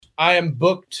I am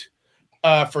booked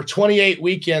for 28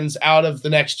 weekends out of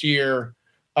the next year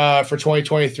for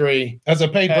 2023 as a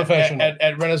paid professional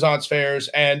at Renaissance fairs.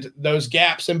 And those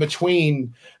gaps in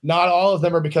between, not all of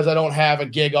them are because I don't have a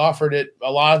gig offered.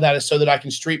 A lot of that is so that I can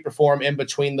street perform in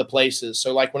between the places.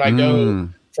 So like when I go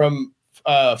from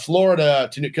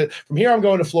Florida from here, I'm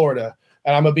going to Florida,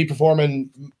 and I'm going to be performing,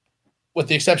 with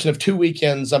the exception of 2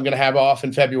 weekends I'm going to have off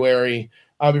in February.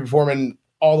 I'll be performing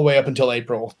all the way up until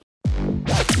April.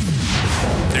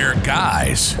 They're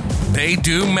guys. They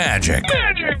do magic.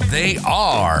 They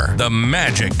are the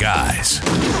Magic Guys.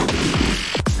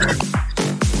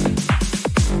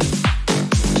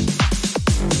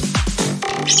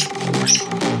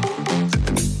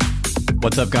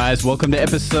 What's up, guys? Welcome to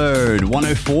episode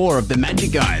 104 of the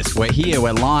Magic Guys. We're here,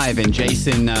 we're live, and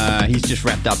Jason, he's just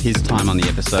wrapped up his time on the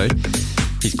episode.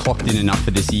 He's clocked in enough for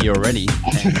this year already.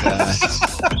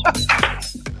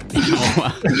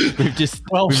 And,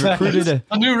 we've recruited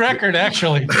a new record,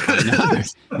 actually.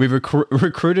 We've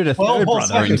recruited a third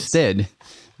brother instead.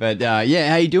 But yeah,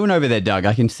 how you doing over there, Doug?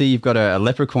 I can see you've got a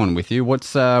leprechaun with you.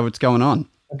 What's going on?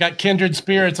 I've got kindred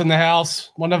spirits in the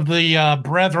house. One of the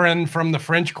brethren from the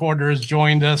French Quarter has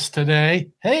joined us today.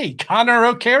 Hey, Connor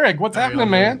O'Carrick, what's happening,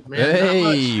 man?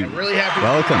 Hey, I'm really happy.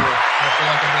 Welcome. I feel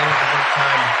like I've made a good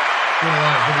time doing a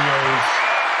lot of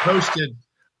videos posted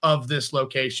of this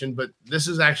location, but this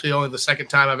is actually only the second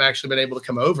time I've actually been able to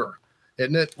come over,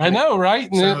 isn't it? I know,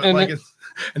 right? And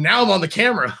now I'm on the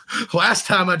camera. Last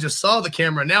time I just saw the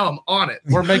camera. Now I'm on it.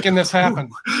 We're making this happen.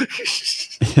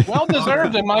 Well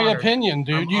deserved, in my opinion,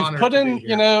 dude. You've put in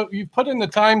the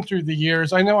time through the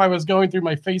years. I know I was going through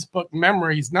my Facebook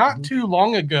memories not too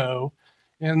long ago.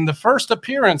 In the first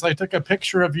appearance, I took a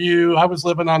picture of you. I was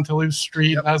living on Toulouse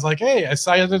Street, and I was like, hey, I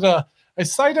sighted a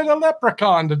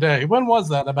leprechaun today. When was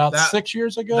that? About 6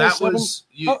 years ago?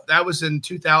 That was in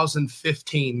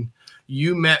 2015.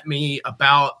 You met me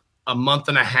about a month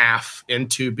and a half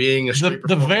into being a street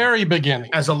the very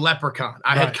beginning as a leprechaun.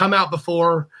 I had come out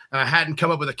before, and I hadn't come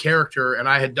up with a character, and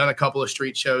I had done a couple of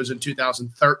street shows in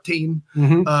 2013.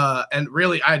 And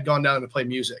really, I had gone down to play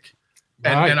music.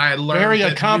 And I had learned very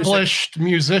accomplished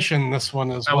musician. This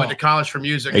one as well. I went to college for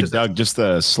music. Hey, Doug, just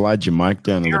slide your mic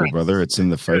down a little, brother. It's in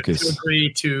the focus. To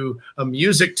agree to a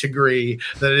music degree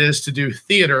that it is to do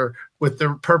theater with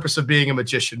the purpose of being a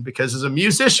magician, because as a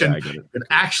musician, you can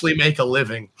actually make a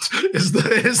living. Is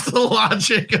the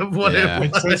logic of what it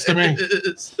makes sense to me.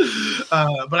 is.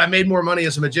 But I made more money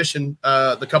as a magician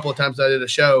the couple of times I did a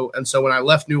show, and so when I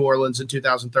left New Orleans in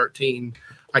 2013.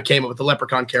 I came up with the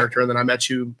leprechaun character, and then I met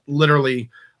you literally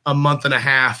a month and a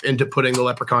half into putting the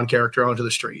leprechaun character onto the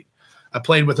street. I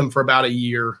played with him for about a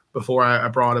year before I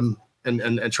brought him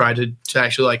and tried to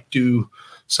actually like do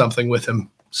something with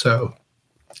him. So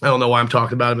I don't know why I'm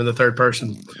talking about him in the third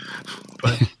person,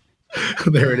 but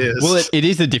there it is. Well, it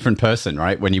is a different person,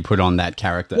 right? When you put on that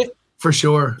character. For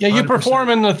sure. Yeah, you 100%. Perform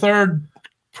in the third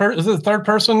is it third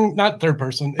person? Not third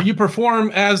person. You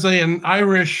perform as an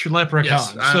Irish leprechaun.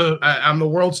 Yes, so I'm the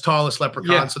world's tallest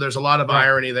leprechaun. So there's a lot of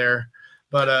irony there.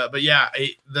 But yeah,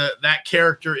 that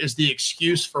character is the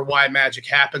excuse for why magic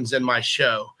happens in my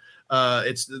show.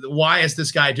 It's why is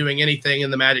this guy doing anything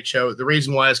in the magic show? The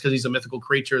reason why is because he's a mythical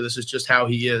creature. This is just how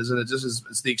he is, and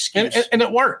it's the excuse. And it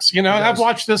works. I've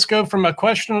watched this go from a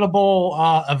questionable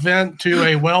event to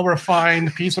a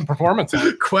well-refined piece of performance.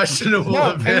 Questionable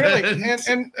event. And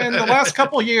really, and the last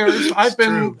couple of years, I've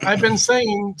been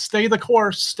saying, stay the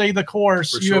course, stay the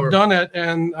course. For you have done it,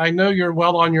 and I know you're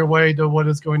well on your way to what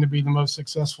is going to be the most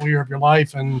successful year of your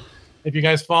life. And if you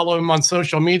guys follow him on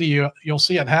social media, you'll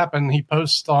see it happen. He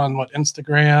posts on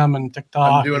Instagram and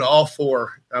TikTok. I'm doing all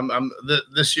four.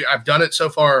 This year I've done it so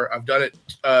far. I've done it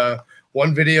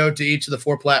one video to each of the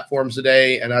 4 platforms a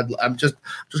day, and I'm just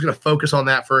going to focus on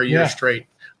that for a year straight.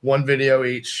 One video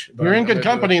each. You're in good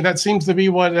company. That seems to be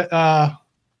what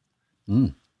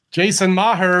Jason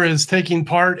Maher is taking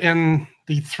part in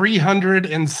the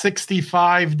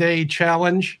 365-day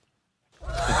challenge.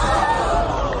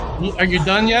 Are you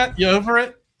done yet? You over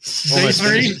it? Day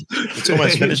 3? It's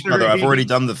almost finished, brother. I've already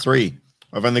done the 3.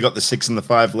 I've only got the 6 and the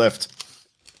 5 left.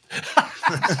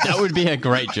 That would be a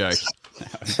great joke.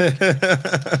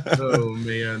 Oh,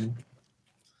 man.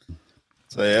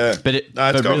 So, yeah. But it's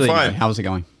going really, fine. How's it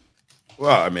going?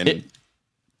 Well, I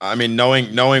mean,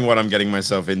 knowing what I'm getting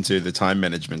myself into, the time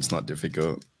management's not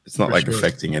difficult. It's not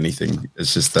affecting anything.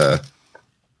 It's just, I'm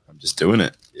just doing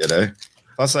it,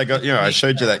 Plus, I got, I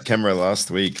showed you that camera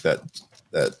last week, that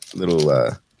little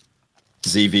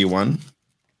ZV-1.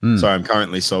 So I'm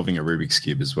currently solving a Rubik's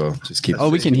Cube as well. Just keep. Oh,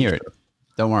 we can hear it.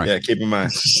 Don't worry. Yeah, keeping my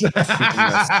skills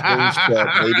sharp,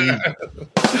 baby.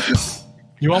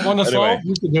 You want one to solve?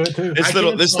 You can do it too. This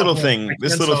little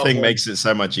thing makes it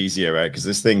so much easier, right? Because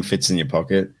this thing fits in your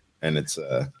pocket, and it's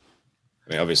I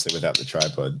mean, obviously without the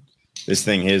tripod, this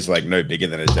thing here is like no bigger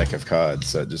than a deck of cards.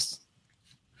 So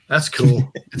that's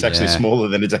cool. It's actually smaller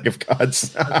than a deck of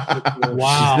cards.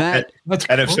 Wow, that's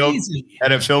crazy.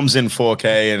 And it films in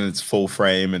 4K, and it's full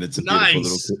frame, and it's a beautiful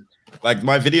little. Like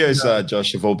my videos,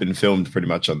 Josh, have all been filmed pretty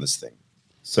much on this thing.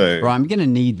 So, I'm gonna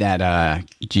need that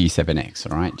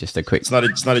G7X. All right, just a quick. It's not a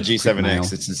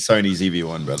G7X. It's a Sony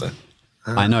ZV-1, brother.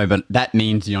 I know, but that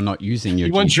means you're not using your.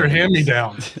 You want your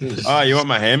hand-me-down? Oh, you want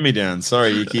my hand-me-down?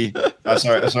 Sorry, Yuki.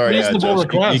 Sorry.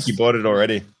 Yuki bought it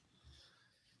already.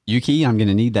 Yuki, I'm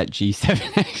gonna need that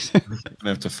G7X. I'm gonna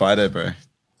have to fight it, bro.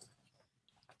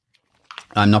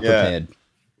 I'm not prepared.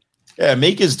 Yeah,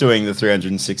 Mika's doing the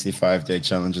 365-day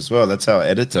challenge as well. That's our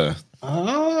editor.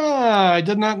 Ah, I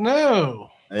did not know.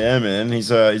 Yeah, man. He's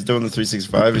doing the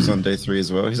 365. He's on day 3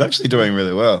 as well. He's actually doing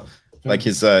really well. Like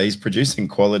he's producing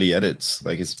quality edits.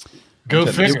 Like his go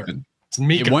figure.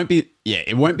 It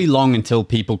won't be long until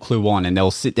people clue on and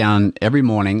they'll sit down every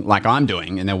morning like I'm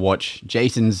doing and they'll watch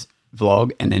Jason's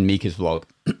vlog and then Mika's vlog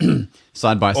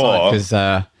side by side because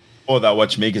or they'll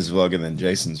watch Mika's vlog and then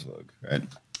Jason's vlog, right?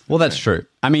 Well, that's true.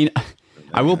 I mean,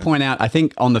 I will point out, I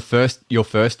think on your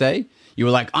first day, you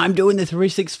were like, I'm doing the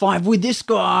 365 with this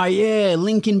guy. Yeah,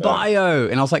 link in bio.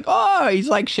 And I was like, oh, he's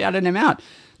like shouting him out.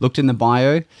 Looked in the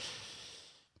bio.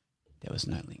 There was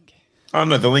no link. Oh,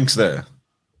 no, the link's there.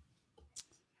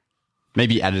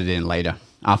 Maybe added it in later.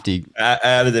 After you...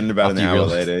 added in about an hour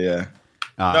later, yeah.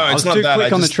 No, it's not too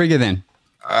quick on the trigger then.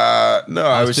 No,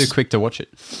 I was too quick to watch it.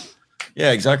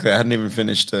 Yeah, exactly. I hadn't even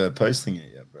finished posting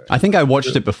it yet, bro. I think I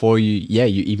watched it before you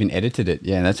even edited it.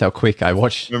 Yeah, that's how quick I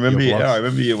watched. I remember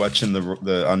you watching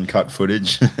the uncut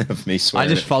footage of me swearing.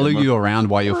 I just follow you around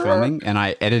while you're filming, and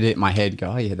I edit it in my head.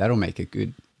 Go, oh yeah, that'll make a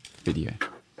good video.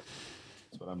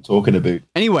 That's what I'm talking about.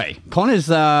 Anyway, Connor's.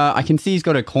 I can see he's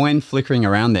got a coin flickering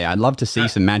around there. I'd love to see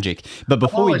some magic, but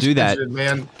before we do that,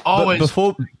 man, always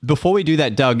before we do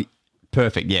that, Doug,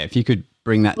 perfect. Yeah, if you could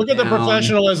bring that. Look at the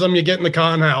professionalism you get in the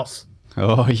con house.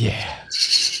 Oh yeah.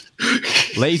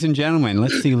 Ladies and gentlemen,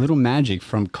 let's see a little magic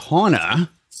from Connor.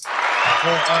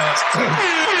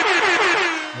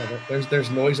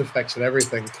 There's noise effects and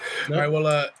everything. All right,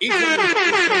 well, each one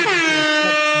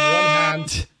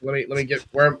hand. Let me get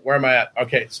where am I at?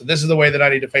 Okay, so this is the way that I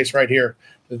need to face right here.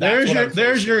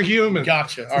 There's your human.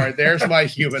 Gotcha. All right, there's my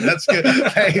human. That's good.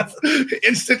 Hey,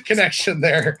 instant connection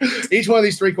there. Each one of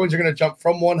these 3 coins are going to jump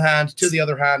from one hand to the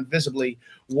other hand visibly,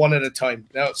 one at a time.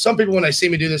 Now, some people, when they see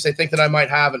me do this, they think that I might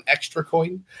have an extra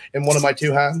coin in one of my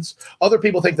 2 hands. Other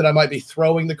people think that I might be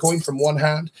throwing the coin from one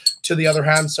hand to the other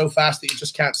hand so fast that you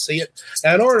just can't see it.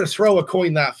 And in order to throw a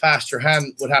coin that fast, your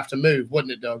hand would have to move,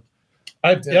 wouldn't it, Doug?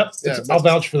 Yep. I'll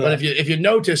vouch for that. But if you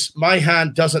notice, my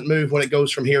hand doesn't move when it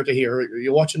goes from here to here. Are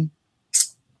you watching?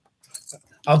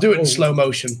 I'll do it in slow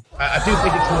motion. I do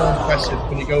think it's more impressive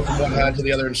when you go from one hand to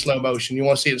the other in slow motion. You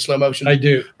want to see it in slow motion? I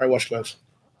do. All right, watch close.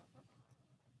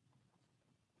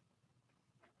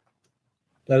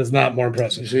 That is not more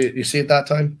impressive. You see it that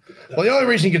time? Well, the only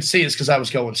reason you could see it is because I was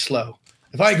going slow.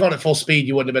 If I had gone at full speed,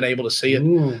 you wouldn't have been able to see it.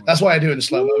 Ooh. That's why I do it in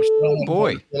slow motion. I don't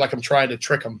want to feel like I'm trying to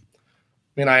trick them.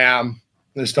 I mean, I am.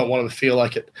 I just don't want them to feel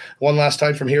like it. One last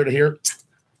time from here to here.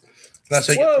 That's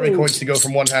how you get 3 coins to go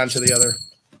from one hand to the other.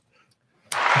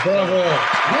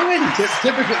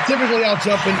 Typically, I'll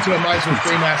jump into a Miser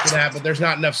stream after that, but there's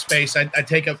not enough space. I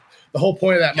take up the whole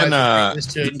point of that Miser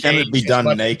stream is to can it be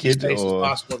done naked or as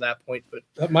possible at that point? But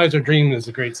that Miser dream is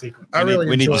a great sequence.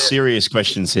 We need the serious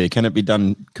questions here. Can it be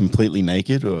done completely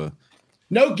naked or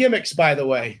no gimmicks? By the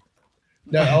way.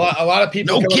 No, a lot of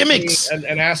people no gimmicks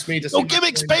and ask me to no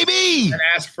gimmicks, baby, and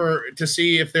ask to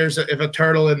see if there's a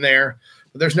turtle in there.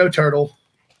 But there's no turtle.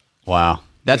 Wow,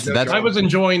 that's. I was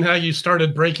enjoying how you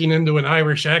started breaking into an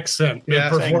Irish accent. Yeah,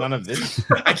 none of this.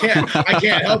 I can't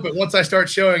help it. Once I start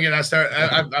showing it,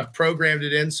 I've programmed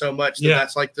it in so much that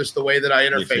that's like just the way that I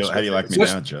interface. How do you like me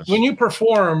now, Josh? When you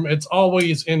perform, it's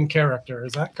always in character.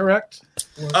 Is that correct?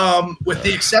 With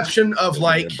the exception of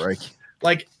like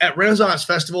at Renaissance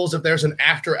festivals, if there's an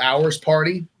after hours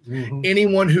party,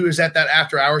 anyone who is at that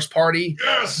after hours party,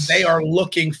 they are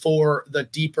looking for the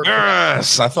deeper.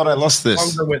 Yes, I thought I lost this.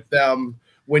 Longer with them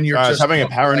when you're just having a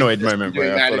paranoid moment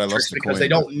where I thought I lost the coin because they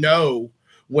don't know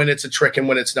when it's a trick and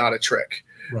when it's not a trick.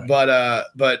 Right.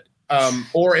 But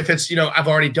or if it's, I've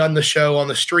already done the show on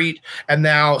the street and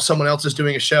now someone else is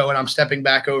doing a show and I'm stepping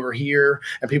back over here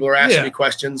and people are asking me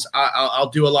questions. I'll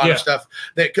do a lot of stuff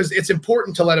because it's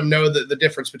important to let them know the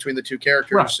difference between the 2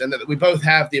 characters and that we both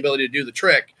have the ability to do the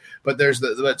trick. But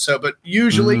but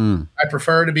usually I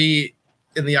prefer to be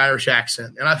in the Irish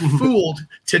accent. And I fooled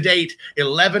to date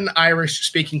 11 Irish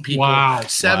speaking people. Wow.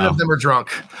 7 of them are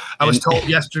drunk. I was told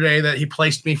yesterday that he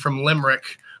placed me from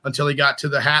Limerick until he got to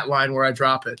the hat line where I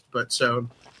drop it. But so.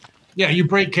 Yeah, you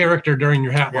break character during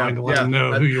your hat line to let them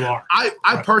know who you are.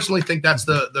 I personally think that's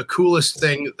the coolest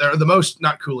thing, or the most,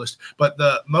 not coolest, but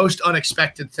the most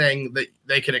unexpected thing that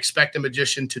they can expect a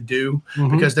magician to do,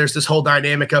 because there's this whole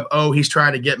dynamic of, oh, he's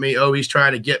trying to get me. Oh, he's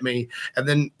trying to get me. And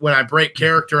then when I break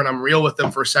character and I'm real with them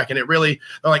for a second, it really,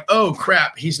 they're like, oh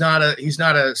crap, he's not a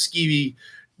skeevy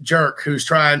jerk who's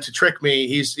trying to trick me.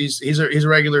 He's a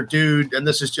regular dude, and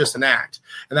this is just an act.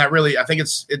 And that really, I think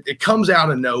it comes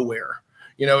out of nowhere.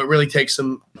 You know, it really takes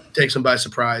them by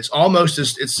surprise. Almost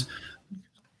as it's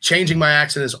changing my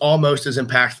accent is almost as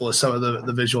impactful as some of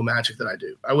the visual magic that I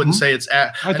do. I wouldn't say it's.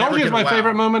 I told you it's my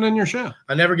favorite moment in your show.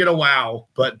 I never get a wow,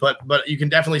 but you can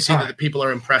definitely see that the people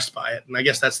are impressed by it, and I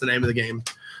guess that's the name of the game.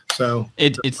 So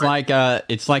it's a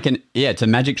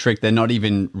magic trick they're not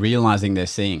even realizing they're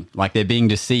seeing. Like they're being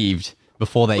deceived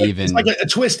before they even. It's like a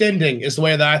twist ending is the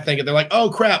way that I think it. They're like,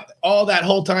 oh crap! All that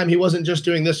whole time he wasn't just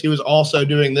doing this; he was also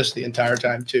doing this the entire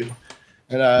time too.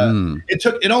 And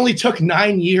it only took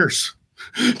 9 years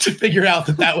to figure out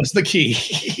that was the key.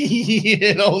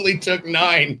 It only took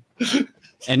 9.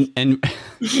 And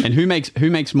who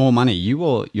makes more money, you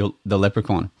or the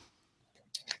leprechaun?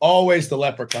 Always the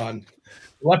leprechaun.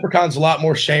 The leprechaun's a lot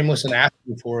more shameless and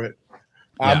asking for it.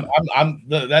 That's one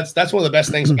of the best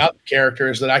things about the character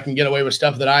is that I can get away with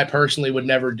stuff that I personally would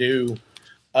never do,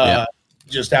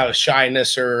 just out of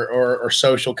shyness or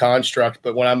social construct.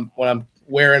 But when I'm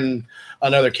wearing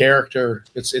another character,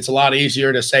 it's a lot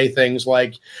easier to say things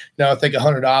like, I think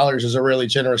 $100 is a really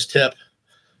generous tip,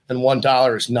 and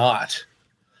 $1 is not.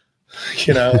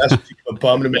 That's a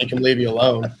bum to make him leave you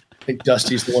alone. I think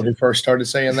Dusty's the one who first started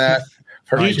saying that.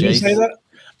 Did you say that?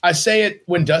 I say it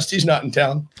when Dusty's not in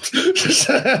town. I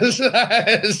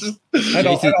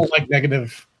don't like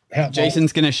negative.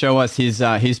 Jason's going to show us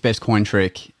his best coin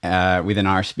trick with an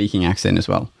Irish speaking accent as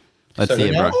well. Let's see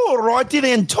it, bro. All right,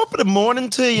 then. Top of the morning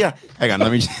to you. Hang on,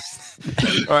 let me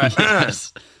just. All right.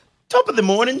 Yes. Top of the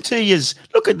morning to you.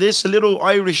 Look at this, a little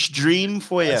Irish dream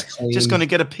for you. Just going to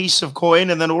get a piece of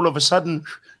coin, and then all of a sudden,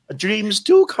 dreams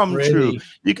do come true.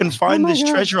 You can find this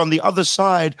treasure on the other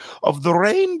side of the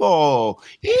rainbow.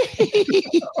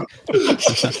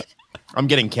 I'm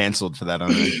getting canceled for that.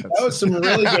 That was some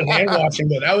really good hand watching,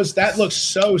 but that looks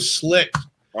so slick.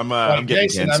 I'm getting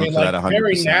Jason, canceled for that 100%.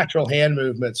 Very natural hand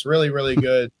movements, really, really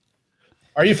good.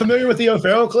 Are you familiar with the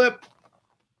O'Farrell clip?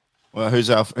 Well, who's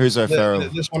O'Farrell?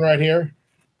 This one right here.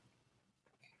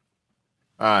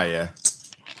 Ah, yeah.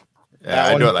 Yeah,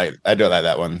 I do it like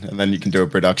that one, and then you can do a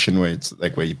production where it's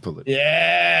like where you pull it.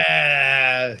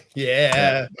 Yeah.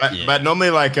 But normally,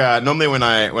 when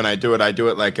I do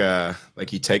it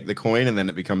like you take the coin and then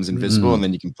it becomes invisible, and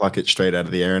then you can pluck it straight out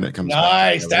of the air and it comes.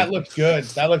 Nice. That looked good.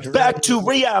 That looked back to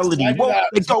reality.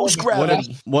 It goes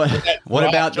gravity. What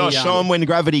about Josh, show them when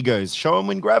gravity goes. Show them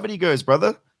when gravity goes,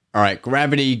 brother. All right,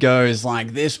 gravity goes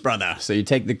like this, brother. So you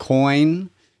take the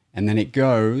coin, and then it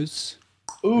goes.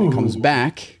 Ooh. It comes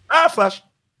back. Flash.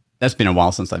 That's been a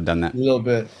while since I've done that. A little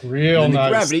bit. Real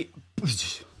nice.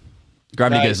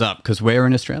 Gravity goes up because we're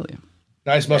in Australia.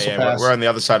 Nice muscle pass. We're on the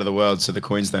other side of the world, so the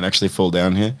coins don't actually fall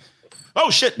down here. Oh,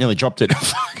 shit. Nearly dropped it.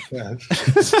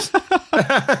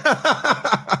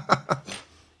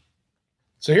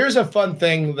 So here's a fun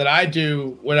thing that I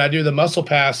do when I do the muscle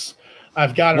pass.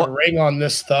 I've got a ring on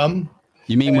this thumb.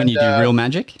 You mean when you do real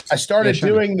magic? I started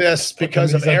doing this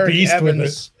because of Eric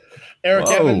Evans. Eric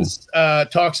Evans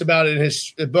talks about it in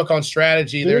his book on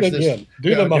strategy. Do it again.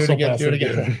 Do the muscle pass. Do it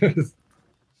again. It's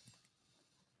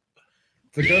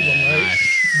a good one, right?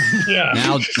 Yeah.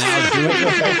 Now do it.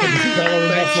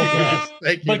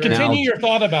 Thank you. But continue your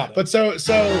thought about it. But so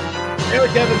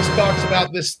Eric Evans talks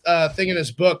about this thing in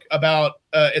his book about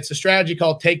it's a strategy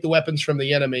called Take the Weapons from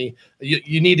the Enemy.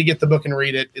 You need to get the book and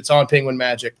read it. It's on Penguin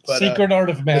Magic. But, Secret Art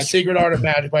of Magic. The Secret Art of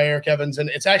Magic by Eric Evans. And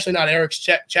it's actually not Eric's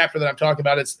chapter that I'm talking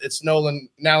about. It's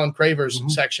Nalin Craver's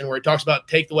section where he talks about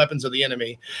take the weapons of the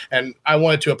enemy. And I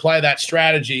wanted to apply that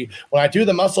strategy. When I do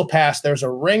the muscle pass, there's a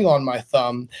ring on my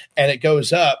thumb and it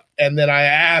goes up. And then I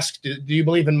ask, do you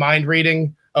believe in mind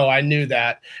reading? Oh, I knew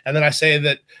that. And then I say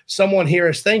that someone here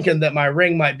is thinking that my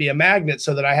ring might be a magnet,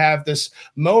 so that I have this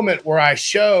moment where I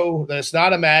show that it's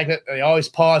not a magnet. And you always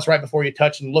pause right before you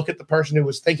touch and look at the person who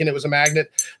was thinking it was a magnet,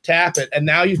 tap it. And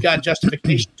now you've got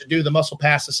justification to do the muscle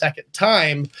pass a second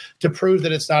time to prove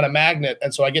that it's not a magnet.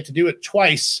 And so I get to do it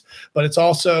twice, but it's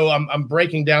also, I'm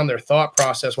breaking down their thought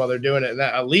process while they're doing it.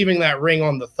 And leaving that ring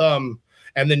on the thumb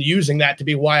and then using that to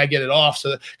be why I get it off.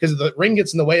 So because the ring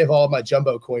gets in the way of all of my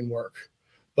jumbo coin work.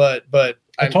 but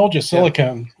I told you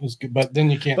silicone is good, but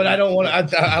then you can't. But I don't want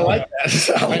to. I like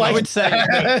that. I would say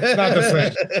it's not the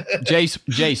same.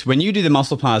 Jace, when you do the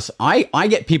muscle pass, I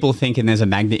get people thinking there's a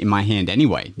magnet in my hand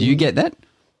anyway. Do you get that?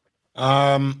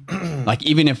 Like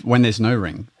even if when there's no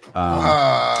ring.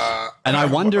 And I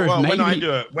wonder if maybe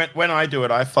when I do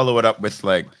it, I follow it up with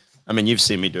like. I mean, you've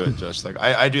seen me do it, Josh. Like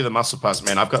I do the muscle pass,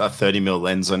 man. I've got a 30mm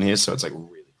lens on here, so it's like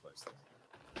really close.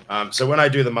 So when I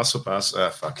do the muscle pass,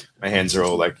 my hands are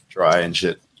all like dry and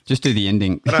shit. Just do the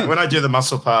ending. when I do the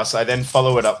muscle pass, I then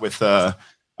follow it up with I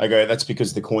go. That's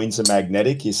because the coins are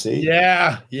magnetic. You see?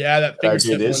 Yeah. That I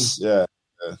do this. Yeah.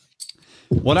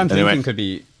 What I'm thinking could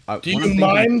be. Do you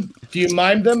mime? Do you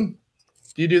mime them?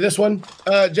 Do you do this one,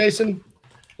 Jason?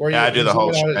 Or I do the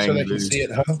whole so they can see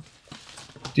it, huh?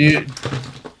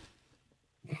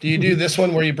 Do you do this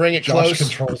one where you bring it Josh close?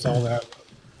 Controls all that.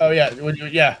 Oh yeah,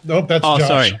 yeah. Nope, that's Josh.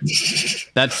 Sorry.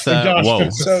 That's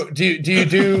whoa. So do you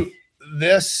do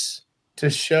this to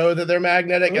show that they're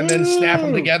magnetic and then snap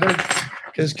them together?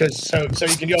 Because so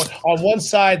you can go on one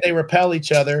side they repel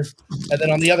each other, and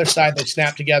then on the other side they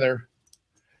snap together,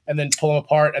 and then pull them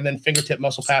apart, and then fingertip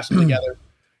muscle pass them together.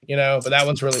 But that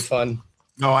one's really fun.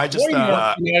 No, I just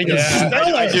I do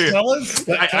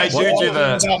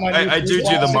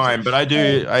do the mime, but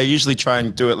I usually try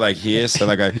and do it like here. So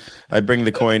like I bring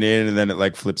the coin in and then it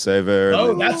like flips over.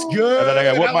 Oh, that's good. And then I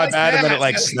go, what my bad? And then it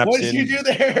like snaps in. What did you do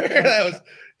there?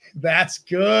 That's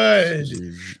good.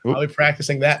 I'll be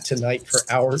practicing that tonight for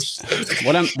hours.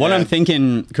 What I'm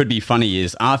thinking could be funny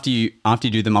is after you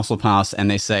do the muscle pass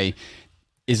and they say,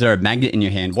 is there a magnet in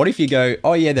your hand? What if you go,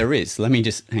 oh yeah, there is. Let me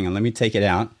take it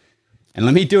out. And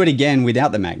let me do it again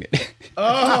without the magnet.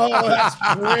 Oh, that's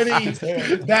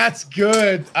pretty. That's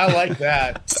good. I like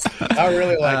that. I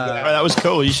really like that. That was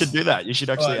cool. You should do that. You should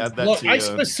actually add that to I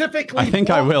specifically I think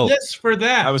I will. This for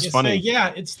that. That was funny.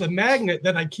 Yeah, it's the magnet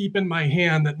that I keep in my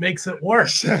hand that makes it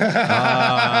worse.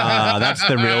 That's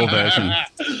the real version.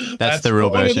 That's the real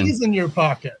version. It is in your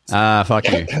pocket. Fuck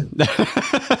you.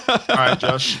 All right,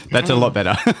 Josh. That's a lot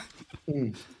better.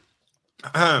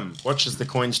 Watch as the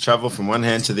coins travel from one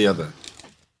hand to the other.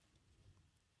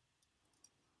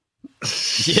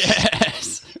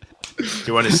 Yes. Do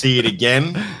you want to see it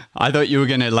again? I thought you were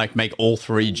gonna like make all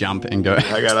three jump and go.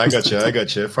 I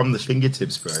got you. From the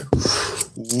fingertips, bro.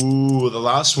 Ooh, the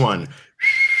last one.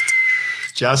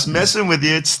 Just messing with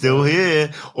you. It's still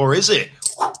here, or is it?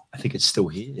 I think it's still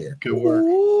here. Good work.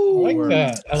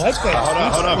 I like that.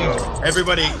 Hold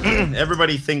on.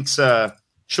 Everybody thinks.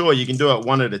 Sure, you can do it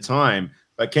one at a time,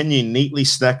 but can you neatly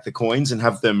stack the coins and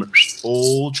have them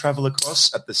all travel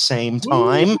across at the same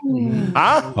time?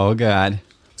 Huh? Oh, God.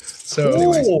 So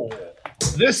anyway,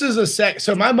 this is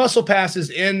so my muscle pass is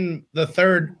in the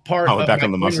third part of back my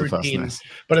on the muscle routine. pass. Nice.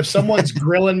 But if someone's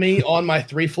grilling me on my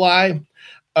 3-fly,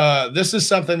 this is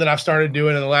something that I've started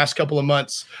doing in the last couple of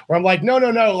months where I'm like, no.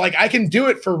 Like I can do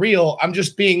it for real. I'm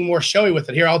just being more showy with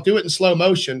it. Here, I'll do it in slow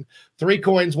motion. 3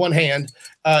 coins, one hand.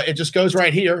 It just goes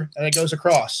right here and it goes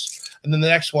across. And then the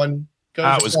next one goes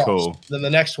across. Was cool. Then the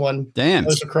next one Damn.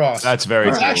 goes across. That's very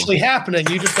cool. It's actually happening.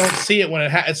 You just don't see it when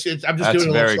it happens. I'm just doing it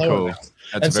a little slower cool. now.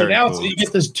 And so now you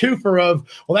get this twofer of,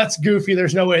 well, that's goofy.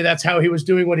 There's no way that's how he was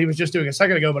doing what he was just doing a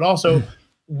second ago. But also,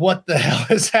 what the hell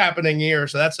is happening here?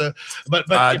 So that's but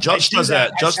Josh does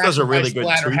that. Josh does a really good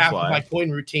half of my coin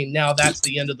routine. Now that's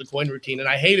the end of the coin routine, and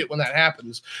I hate it when that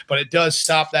happens. But it does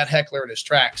stop that heckler in his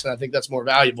tracks, and I think that's more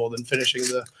valuable than finishing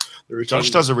the routine. Josh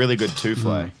does a really good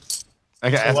 2-fly.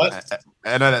 Okay,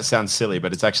 I know that sounds silly,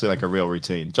 but it's actually like a real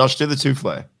routine. Josh, do the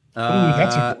 2-fly.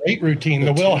 That's a great routine.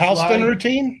 The Will Houston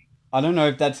routine. I don't know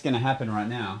if that's going to happen right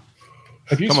now.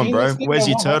 Come on, bro. Where's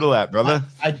your turtle at, brother?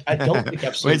 I don't think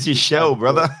I've seen Where's your shell,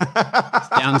 brother? It's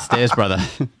downstairs, brother.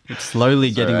 It's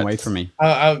slowly getting away from me.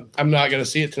 I'm not going to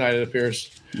see it tonight, it appears.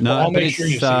 No, I'll but make sure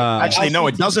you it's... see it. Actually, no,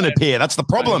 it doesn't appear. That's the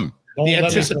problem. The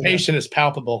anticipation is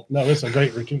palpable. No, it's a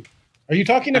great routine. Are you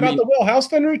talking about the Will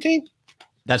Houston routine?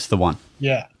 That's the one.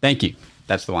 Yeah. Thank you.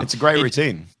 That's the one. It's a great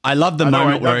routine. I love the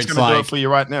moment where it's like... do it for you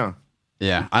right now.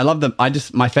 Yeah, I love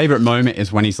my favorite moment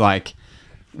is when he's like...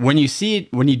 When you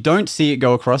don't see it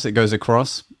go across, it goes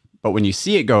across. But when you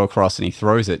see it go across and he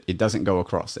throws it, it doesn't go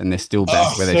across. And they're still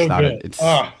back where they started. Good. It's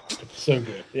so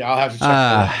good. Yeah, I'll have to check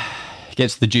that out.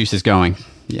 Gets the juices going.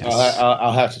 Yes.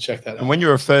 I'll have to check that out. And when you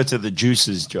refer to the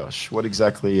juices, Josh, what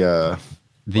exactly the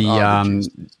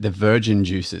virgin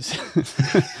juices.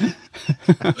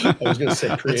 I was going to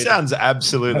say creative. It sounds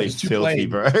absolutely filthy,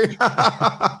 bro.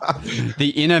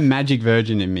 The inner magic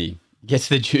virgin in me gets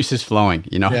the juices flowing.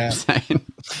 You know what I'm saying?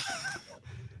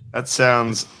 That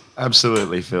sounds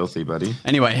Absolutely filthy, buddy.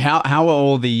 Anyway, how are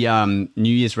all the New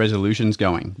Year's resolutions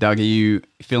going? Doug, are you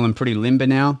feeling pretty limber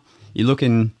now? You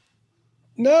looking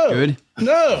good?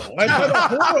 No. I've had a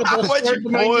horrible start to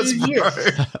my New Year.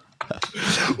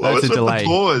 What was with the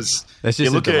pause? That's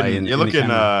just a delay in the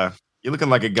camera. You're looking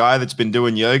like a guy that's been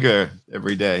doing yoga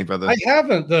every day, brother. I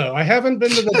haven't, though. I haven't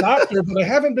been to the doctor, but I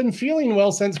haven't been feeling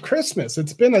well since Christmas.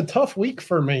 It's been a tough week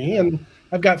for me, and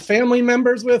I've got family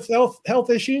members with health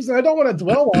issues, and I don't want to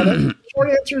dwell on it. Short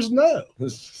answer is no.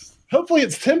 Hopefully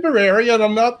it's temporary, and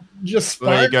I'm not just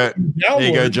spiraling downward. There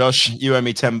you go, Josh. You owe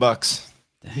me $10.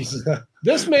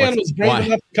 This man was brave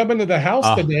enough to come into the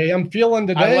house today. I'm feeling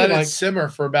today. I let it simmer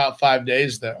for about 5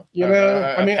 days, though. You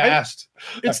know, I passed.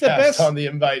 It's the best on the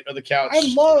invite of the couch.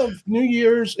 I love New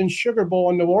Year's and Sugar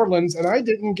Bowl in New Orleans, and I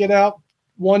didn't get out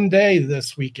one day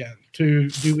this weekend to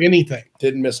do anything.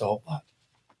 Didn't miss a whole lot.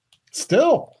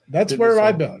 Still, that's where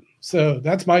I've been. So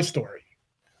that's my story.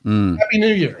 Happy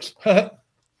New Year's.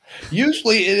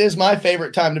 Usually it is my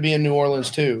favorite time to be in New Orleans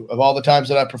too. Of all the times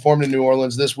that I've performed in New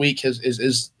Orleans, this week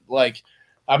is like,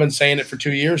 I've been saying it for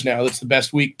 2 years now. It's the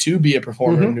best week to be a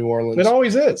performer in New Orleans. It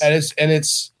always is. And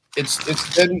it's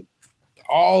been,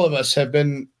 all of us have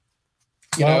been,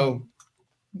 you know,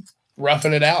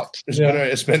 roughing it out.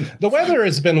 It's been the weather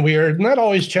has been weird, and that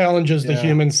always challenges the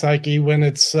human psyche when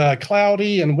it's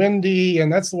cloudy and windy,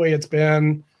 and that's the way it's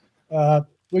been.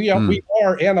 We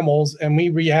are animals, and we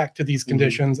react to these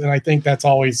conditions, and I think that's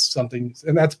always something.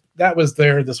 And that was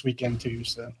there this weekend too.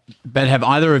 So, but have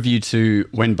either of you two,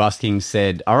 when busking,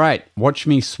 said, "All right, watch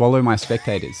me swallow my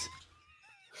spectators"?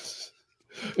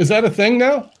 Is that a thing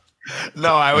now?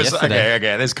 No, I was okay.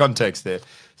 There's context there.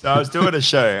 So I was doing a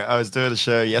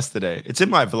show. Yesterday. It's in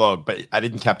my vlog, but I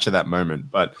didn't capture that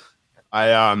moment. But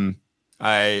I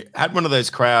had one of those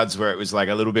crowds where it was like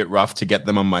a little bit rough to get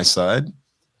them on my side.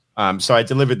 So I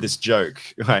delivered this joke,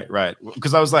 right,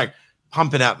 because I was like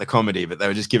pumping out the comedy, but they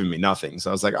were just giving me nothing.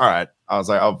 So I was like, all right, I'll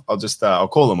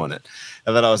call them on it.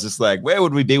 And then I was just like, where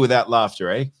would we be without laughter,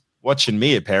 eh? Watching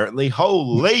me, apparently.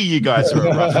 Holy, you guys are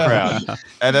a rough crowd.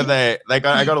 And then I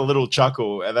got a little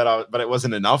chuckle, and then but it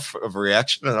wasn't enough of a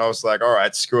reaction. And I was like, all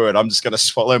right, screw it. I'm just going to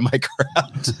swallow my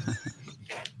crowd.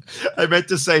 I meant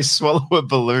to say swallow a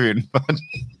balloon, but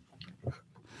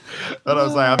I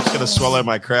was like, I'm just going to swallow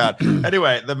my crowd.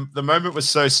 Anyway, the moment was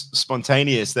so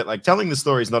spontaneous that like telling the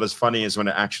story is not as funny as when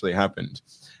it actually happened.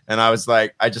 And I was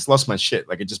like, I just lost my shit.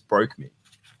 Like it just broke me.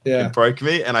 Yeah. It broke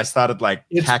me, and I started like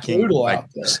hacking, like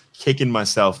kicking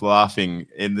myself laughing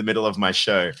in the middle of my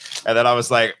show. And then I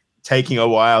was like taking a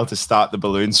while to start the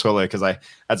balloon swallow because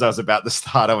as I was about to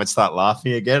start, I would start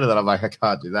laughing again. And then I'm like, I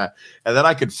can't do that. And then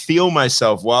I could feel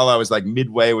myself while I was like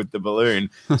midway with the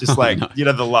balloon, just like, you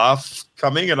know, the laugh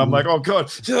coming. And I'm like, oh God,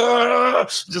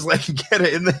 just like get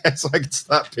it in there so I could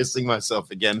start pissing myself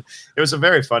again. It was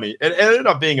it ended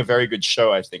up being a very good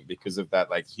show, I think, because of that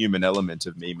like human element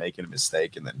of me making a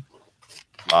mistake and then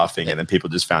laughing. And then people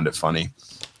just found it funny.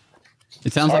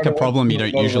 It sounds like a problem you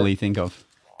don't usually think of.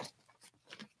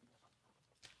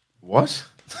 What?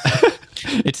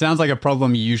 It sounds like a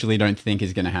problem you usually don't think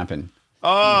is going to happen.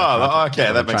 Oh,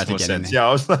 okay. That makes more sense. Yeah,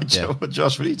 I was like,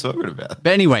 Josh, what are you talking about?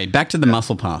 But anyway, back to the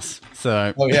muscle pass.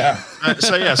 So,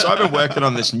 So I've been working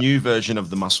on this new version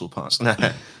of the muscle pass.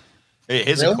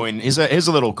 Here's a coin. Here's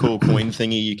a little cool coin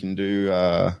thingy you can do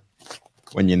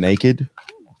when you're naked.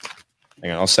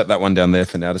 Hang on, I'll set that one down there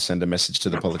for now to send a message to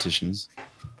the politicians.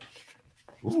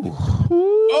 Ooh.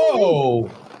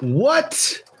 Oh,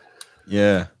 what?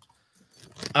 Yeah.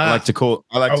 Are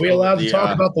we allowed to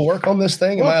talk about the work on this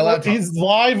thing? Am I allowed to? He's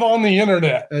live on the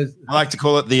internet. I like to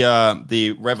call it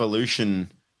the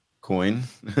revolution coin,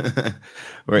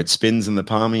 where it spins in the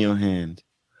palm of your hand.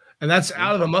 And that's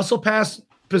out of a muscle pass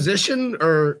position,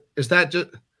 or is that just?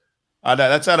 No,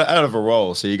 that's out of a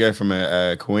roll. So you go from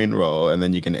a coin roll, and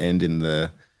then you can end in the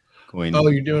coin. Oh,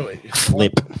 you're doing it.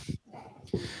 Flip.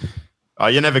 Oh,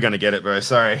 you're never going to get it, bro.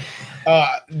 Sorry.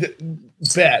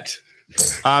 Bet.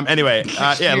 Anyway,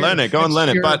 learn it. Go and learn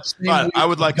it. But I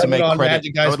would like to make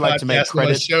credit. I would like to make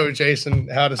credit. Show Jason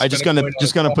how to. I'm just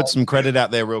gonna put some credit out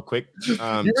there real quick.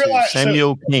 To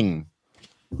Samuel King.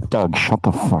 Doug, shut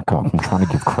the fuck up! I'm trying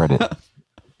to give credit.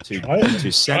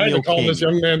 to Samuel King. Calm this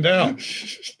young man down.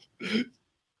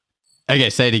 Okay,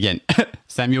 say it again.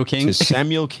 Samuel King. To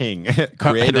Samuel King,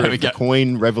 creator of the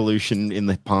coin revolution in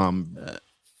the palm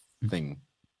thing.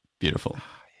 Beautiful.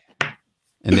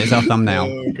 And there's our thumbnail.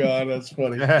 Oh, God, that's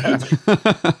funny.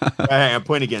 Hey,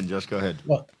 point again, Josh. Go ahead.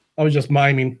 Well, I was just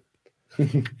miming.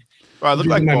 I look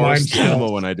like Boris the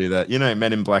Animal when I do that. You know,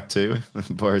 Men in Black 2,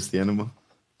 Boris the Animal.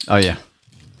 Oh, yeah.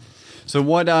 So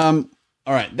what, all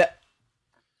right.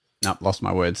 Lost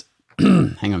my words.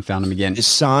 Hang on, found him again. This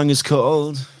song is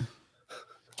called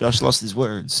Josh Lost His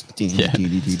Words. Yeah.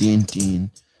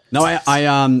 No,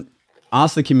 I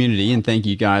asked the community, and thank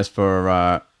you guys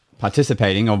for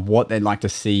participating, of what they'd like to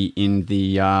see in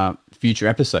the future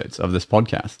episodes of this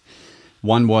podcast.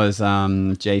 One was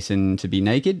Jason to be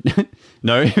naked.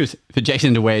 No, it was for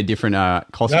Jason to wear different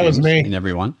costumes. That was me. In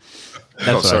every one.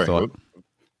 That's what I thought.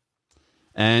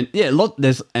 And yeah,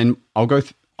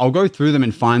 I'll go through them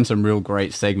and find some real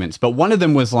great segments. But one of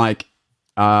them was like,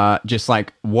 just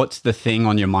like, what's the thing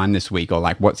on your mind this week, or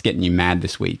like, what's getting you mad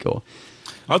this week, or.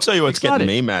 I'll tell you what's getting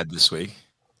me mad this week.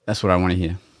 That's what I want to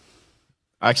hear.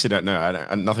 I actually don't know.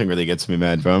 Nothing really gets me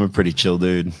mad, but I'm a pretty chill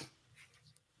dude.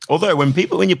 Although when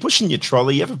you're pushing your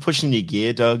trolley, you ever pushing your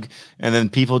gear, Doug, and then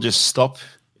people just stop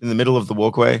in the middle of the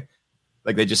walkway,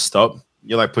 like they just stop.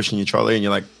 You're like pushing your trolley, and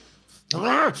you're like,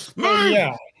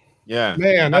 yeah,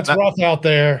 man, that's rough out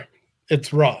there.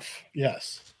 It's rough,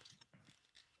 yes.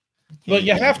 But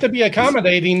you have to be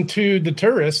accommodating to the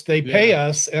tourists. They pay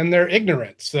us, and they're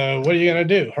ignorant. So what are you going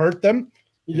to do? Hurt them?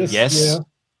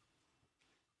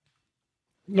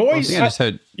 Noise.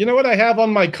 You know what I have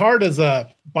on my card is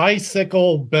a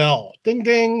bicycle bell. Ding,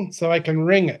 ding, so I can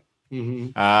ring it.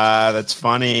 That's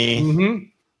funny. Mm-hmm.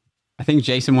 I think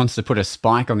Jason wants to put a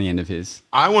spike on the end of his.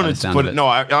 I wanted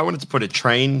to put a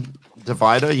train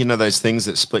divider. You know those things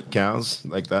that split cows,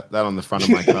 like that on the front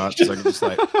of my car, so I can just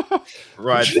like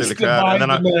ride through the car.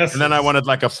 And then I wanted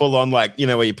like a full on, like, you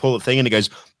know, where you pull the thing and it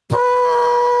goes,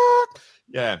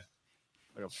 yeah,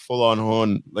 like a full on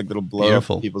horn, like that'll blow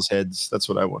up people's heads. That's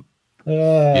what I want.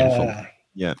 Beautiful.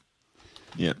 Yeah.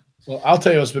 Well, I'll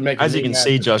tell you what's been making. As you can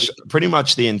see, Josh, pretty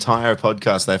much the entire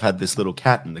podcast, I've had this little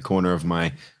cat in the corner of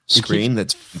my screen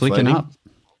that's flicking up.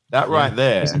 That right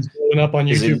there. This is blowing up on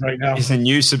YouTube right now. He's a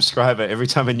new subscriber. Every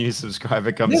time a new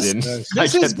subscriber comes in,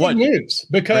 this is good news,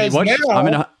 because now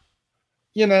I'm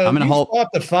gonna fought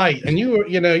the fight, and you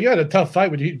had a tough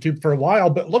fight with YouTube for a while.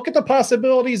 But look at the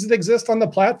possibilities that exist on the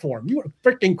platform. You are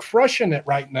freaking crushing it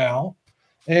right now.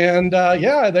 And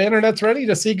the internet's ready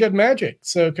to see good magic.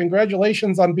 So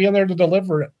congratulations on being there to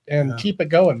deliver it and keep it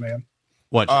going, man.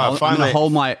 Watch. I'm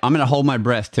gonna hold my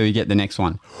breath till you get the next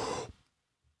one.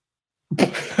 I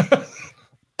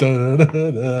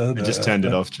just turned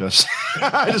it off, Josh.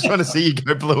 I just want to see you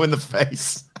go blue in the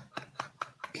face.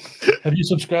 Have you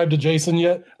subscribed to Jason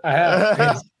yet? I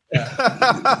have.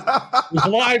 His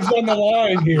lives on the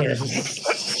line here.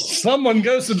 Someone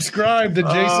go subscribe to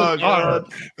Jason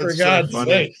God. for God's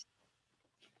sake.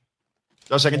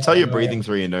 Josh, I can tell you're breathing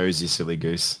through your nose, you silly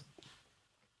goose.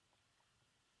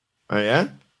 Oh, yeah?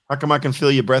 How come I can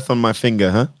feel your breath on my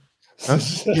finger, huh? All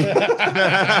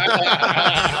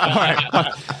right.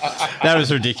 That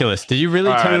was ridiculous. Did you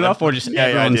really turn it off, or just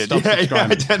everyone stop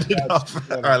subscribing? I turned it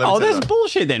off. All right, that's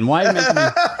bullshit then. Why are you making me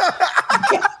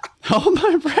hold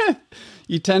my breath?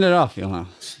 You turned it off.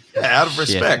 Out of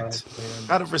respect.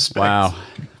 Out of respect.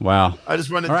 Wow. I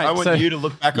just wanted. Right, I want you to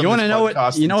look back on this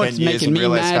podcast in 10 years and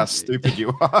realize how stupid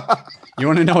you are. You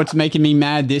want to know what's making me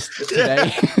mad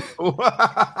today?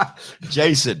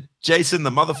 Jason,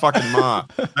 the motherfucking Ma.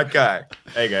 That guy.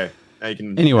 There you go. Now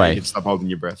you can stop holding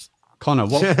your breath. Connor,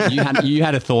 what you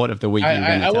had a thought of the week?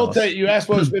 I will tell you. You asked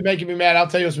what's been making me mad. I'll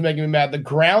tell you what's been making me mad. The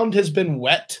ground has been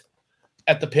wet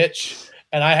at the pitch,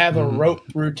 and I have a rope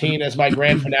routine as my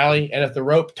grand finale. And if the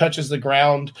rope touches the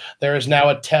ground, there is now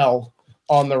a tell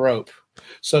on the rope.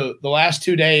 So the last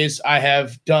 2 days, I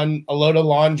have done a load of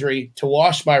laundry to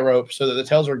wash my rope so that the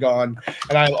tails are gone.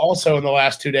 And I've also, in the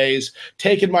last 2 days,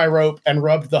 taken my rope and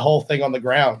rubbed the whole thing on the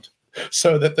ground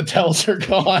so that the tails are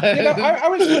gone.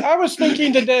 I was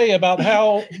thinking today about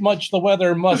how much the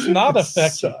weather must not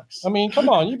affect you. I mean, come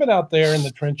on, you've been out there in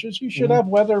the trenches. You should have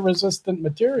weather-resistant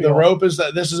material. The rope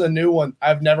this is a new one.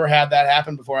 I've never had that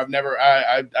happen before.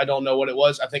 I don't know what it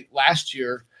was. I think last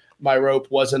year my rope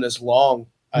wasn't as long.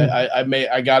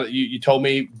 I got it. You told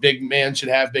me big man should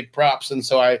have big props, and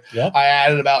so I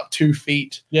added about 2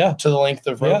 feet to the length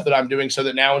of rope that I'm doing, so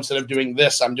that now instead of doing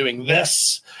this, I'm doing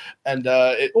this. And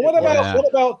what about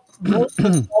rope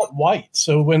that's not white?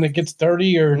 So when it gets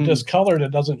dirty or discolored,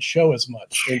 it doesn't show as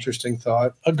much. Interesting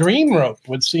thought. A green rope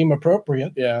would seem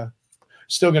appropriate. Yeah.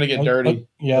 Still going to get dirty.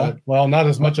 Well, not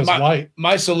as much as white.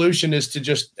 My solution is to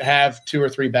just have 2 or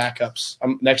 3 backups.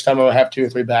 Next time I'll have 2 or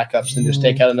 3 backups and just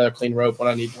take out another clean rope when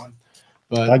I need one.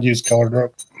 But I'd use colored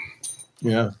rope.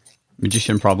 Yeah.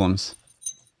 Magician problems.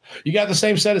 You got the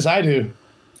same set as I do.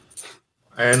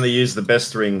 I only use the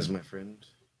best rings, my friend.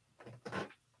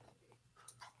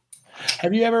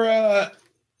 Have you ever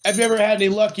had any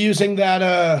luck using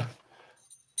that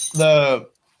the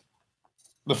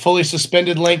fully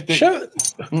suspended link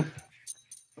that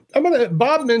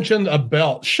Bob mentioned a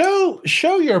belt. Show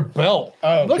your belt.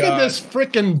 Oh, look God. at this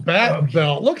freaking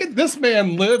belt. Look at this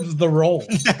man lives the role.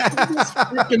 Look at this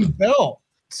freaking belt.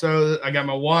 So I got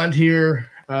my wand here.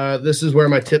 This is where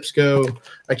my tips go.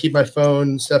 I keep my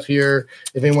phone stuff here.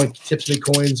 If anyone tips me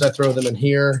coins, I throw them in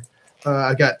here.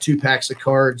 I got 2 packs of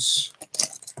cards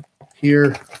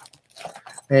here.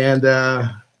 And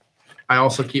I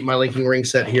also keep my linking ring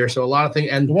set here. So a lot of things.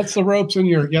 And What's the ropes in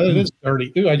your? Yeah, it is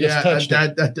dirty. Ooh, I just touched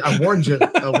it. I warned you.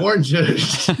 I warned you.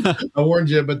 I warned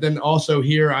you. But then also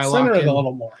here, I Center lock it in a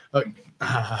little more.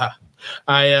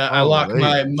 I lock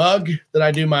my mug that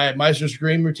I do my Meister's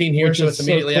Green routine here, Which so is it's so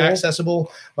immediately cool.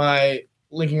 accessible. My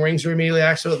linking rings are immediately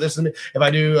accessible. This is if I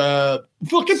do.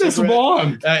 Look at this cigarette,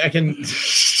 wand. I can.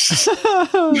 It's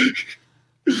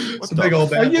a big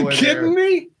old. Are bad you boy kidding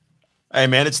there. me? Hey,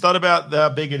 man, it's not about how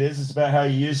big it is. It's about how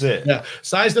you use it. Yeah,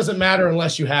 size doesn't matter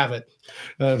unless you have it.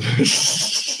 And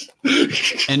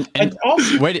And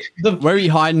also, where are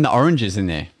you hiding the oranges in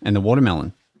there and the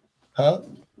watermelon? Huh?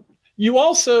 you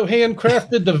also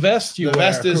handcrafted the vest you The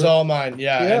wear. vest is all mine.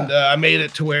 Yeah, Yeah. and I made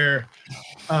it to where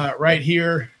right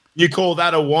here You call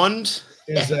that a wand?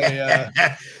 is a.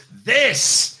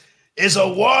 This is a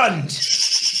wand.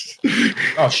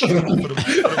 Oh shit! I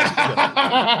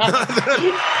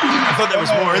thought there was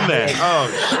more in there. Oh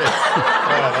shit!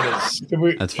 Oh, that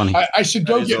is. That's funny. I should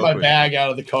go That is get my awkward. bag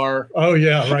out of the car. Oh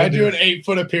yeah, right. I do there. an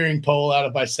 8-foot appearing pole out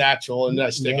of my satchel and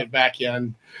I stick it back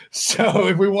in. So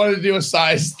if we wanted to do a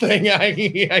size thing,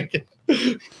 I could.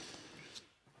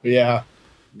 Yeah.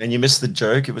 And you missed the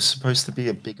joke. It was supposed to be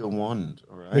a bigger wand.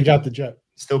 All right. We got the joke.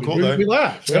 Still cool though. We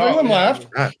laughed. Oh, Everyone yeah. laughed.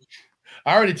 Right.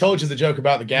 I already told you the joke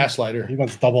about the gas lighter. He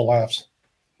wants double laughs.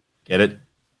 Get it?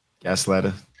 Gas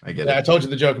ladder. I get Yeah, I it. told you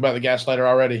the joke about the gas lighter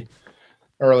already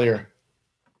earlier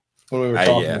when we were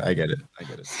talking. Yeah, I get it. I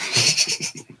get it.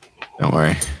 Don't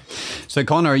worry. So,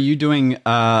 Connor, are you doing?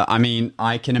 I mean,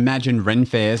 I can imagine Ren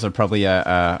fairs are probably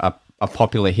a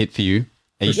popular hit for you.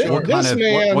 Are you sure. what kind of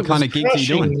what kind of gigs are you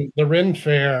doing? The Ren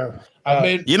Fair. I've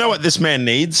made You know what this man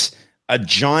needs? A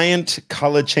giant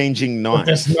color-changing knife.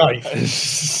 This knife.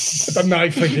 The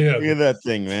knife Look again. at that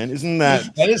thing, man. Isn't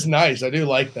that? that is nice. I do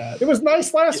like that. It was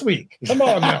nice last week. Come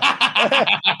on now.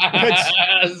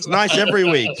 It's nice every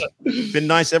week. Been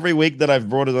nice every week that I've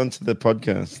brought it onto the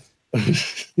podcast.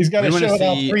 He's got to We wanna show it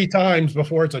off see- 3 times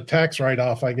before it's a tax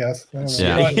write-off, I guess. I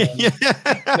don't know. Yeah.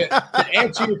 To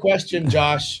answer your question,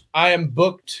 Josh, I am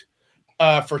booked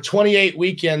for 28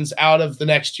 weekends out of the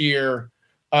next year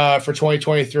for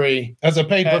 2023 As a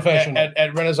paid professional.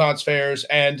 at Renaissance fairs,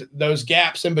 and those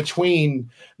gaps in between,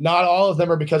 not all of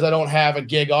them are because I don't have a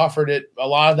gig offered. It a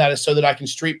lot of that is so that I can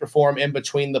street perform in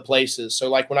between the places. So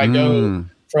like when I go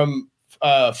from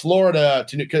Florida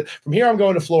to from here, I'm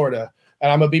going to Florida,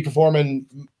 and I'm gonna be performing.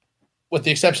 With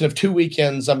the exception of 2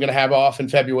 weekends, I'm gonna have off in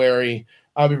February.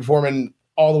 I'll be performing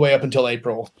all the way up until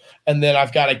April. And then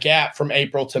I've got a gap from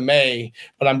April to May,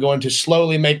 but I'm going to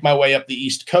slowly make my way up the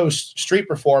East Coast street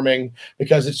performing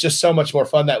because it's just so much more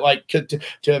fun that like to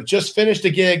have just finished a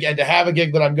gig and to have a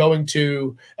gig that I'm going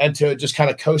to and to just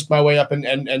kind of coast my way up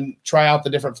and try out the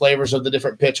different flavors of the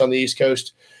different pitch on the East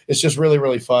Coast. It's just really,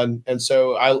 really fun. And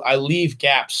so I leave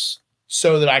gaps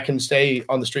so that I can stay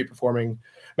on the street performing.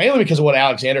 Mainly because of what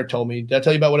Alexander told me. Did I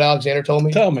tell you about what Alexander told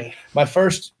me? Tell me. My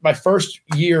first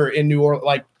year in New Orleans,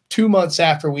 like 2 months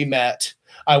after we met,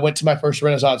 I went to my first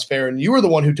Renaissance fair, and you were the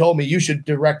one who told me you should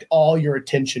direct all your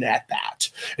attention at that.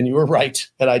 And you were right,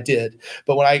 and I did.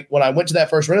 But when I went to that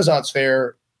first Renaissance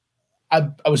fair, I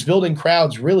was building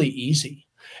crowds really easy.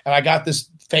 And I got this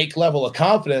fake level of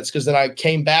confidence because then I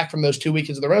came back from those 2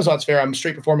 weekends of the Renaissance Fair. I'm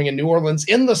street performing in New Orleans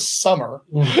in the summer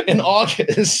in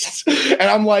August. And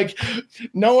I'm like,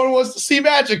 no one wants to see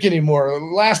magic anymore.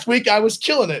 Last week I was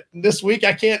killing it. This week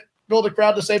I can't build a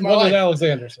crowd to save my What life. did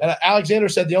Alexander say? And Alexander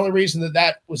said the only reason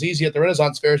that was easy at the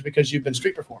Renaissance Fair is because you've been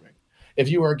street performing. If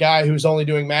you were a guy who's only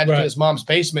doing magic in his mom's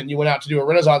basement and you went out to do a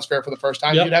Renaissance Fair for the first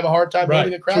time, you'd have a hard time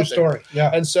building a crowd. True there. story.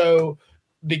 Yeah. And so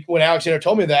when Alexander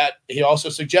told me that, he also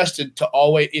suggested to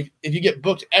always, if you get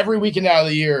booked every weekend out of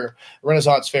the year,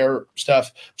 Renaissance Fair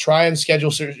stuff, try and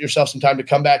schedule yourself some time to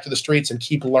come back to the streets and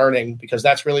keep learning, because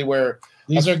that's really where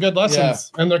These are good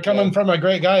lessons, and they're coming from a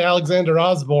great guy, Alexander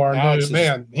Osborne. Alex Who, is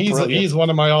man, he's brilliant. one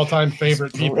of my all-time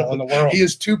favorite people in the world. he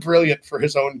is too brilliant for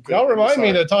his own good. Y'all remind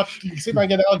me to talk. See if I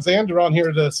can get Alexander on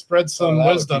here to spread some that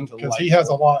would be wisdom, because he has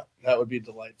a lot. That would be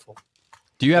delightful.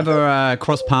 Do you ever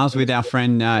cross paths with our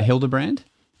friend Hildebrand?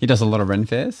 He does a lot of Ren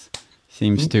fairs.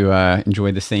 Seems to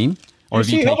enjoy the scene. Or have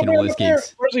you taken all his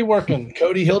gigs? Where's he working?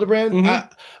 Cody Hildebrand.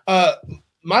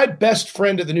 My best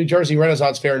friend at the New Jersey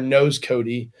Renaissance Fair knows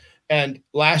Cody, And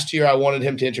last year I wanted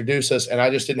him to introduce us, and I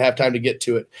just didn't have time to get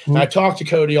to it. And I talked to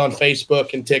Cody on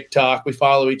Facebook and TikTok. We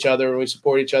follow each other and we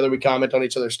support each other. We comment on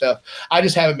each other's stuff. I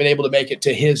just haven't been able to make it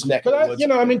to his neck of the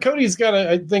woods. Cody's got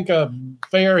I think a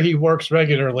fair he works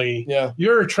regularly. Yeah.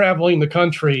 You're traveling the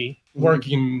country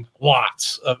working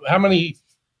lots of how many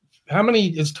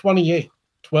is 28?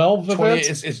 12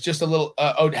 events? It's just a little.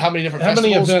 How many different? How festivals?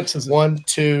 many events is it? 1,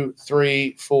 2,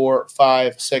 3, 4,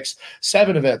 5, 6,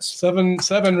 7 events. Seven.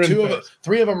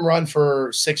 Three of them run for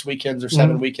 6 weekends or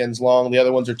 7 weekends long. The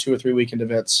other ones are 2 or 3 weekend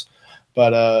events.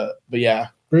 But yeah,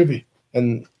 groovy.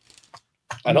 And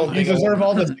I don't. You deserve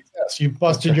all the success. You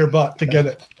busted your butt to get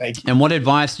it. Thank you. And what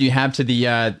advice do you have to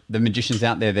the magicians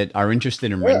out there that are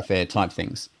interested in Ren Fair type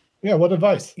things? Yeah, what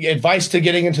advice? Advice to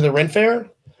getting into the Ren Fair?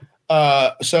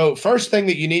 So first thing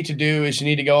that you need to do is you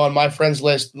need to go on my friends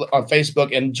list on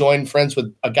Facebook and join friends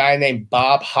with a guy named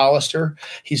Bob Hollister.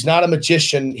 He's not a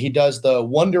magician. He does the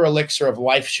Wonder Elixir of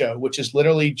Life show, which is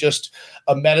literally just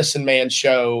a medicine man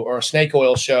show or a snake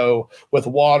oil show with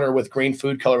water with green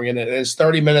food coloring in it. And it's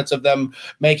 30 minutes of them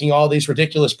making all these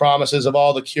ridiculous promises of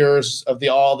all the cures of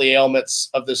all the ailments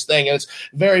of this thing. And it's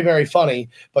very, very funny.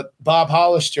 But Bob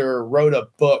Hollister wrote a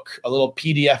book, a little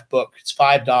PDF book. It's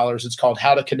 $5. It's called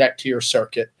How to Connect to Your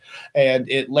Circuit. And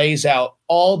it lays out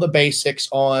all the basics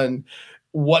on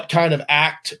what kind of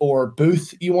act or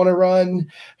booth you want to run,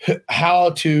 how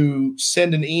to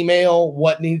send an email,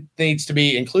 what needs to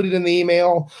be included in the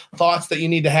email, thoughts that you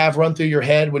need to have run through your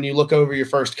head when you look over your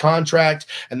first contract.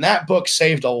 And that book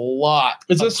saved a lot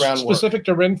of groundwork. Is this specific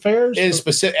to Ren Fairs? It is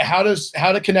specific. How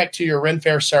to connect to your Ren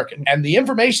Fair circuit. And the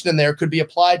information in there could be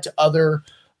applied to other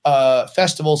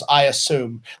festivals, I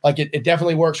assume. Like it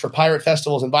definitely works for pirate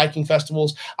festivals and Viking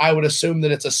festivals. I would assume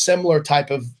that it's a similar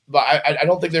type of. I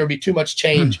don't think there would be too much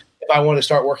change if I want to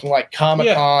start working like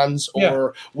Comic-Cons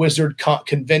or Wizard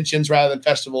conventions rather than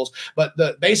festivals. But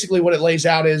basically what it lays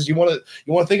out is you want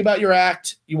to think about your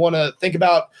act. You want to think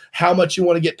about how much you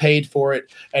want to get paid for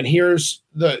it. And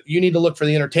you need to look for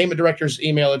the entertainment director's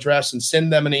email address and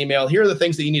send them an email. Here are the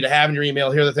things that you need to have in your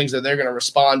email. Here are the things that they're going to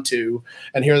respond to.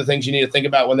 And here are the things you need to think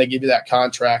about when they give you that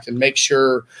contract, and make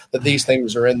sure that these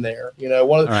things are in there.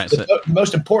 One of the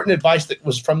most important advice that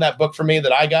was from that book for me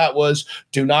that I got was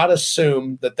do not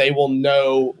assume that they will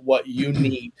know what you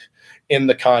need in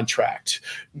the contract.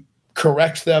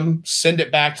 Correct them, send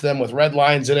it back to them with red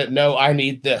lines in it. No, I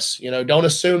need this. Don't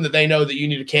assume that they know that you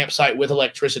need a campsite with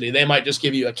electricity. They might just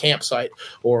give you a campsite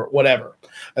or whatever.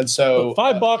 And so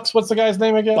 $5. What's the guy's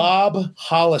name again? Bob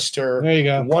Hollister. There you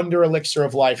go. Wonder Elixir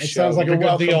of Life show. Sounds like a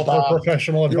good deal for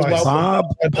professional advice.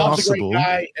 Bob's a great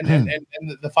guy, and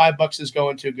the $5 is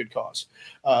going to a good cause.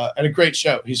 And a great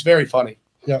show. He's very funny.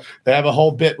 Yeah, they have a whole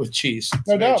bit with cheese.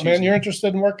 No doubt, man. You're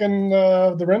interested in working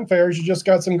the Ren Fairs. You just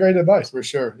got some great advice for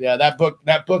sure. Yeah, that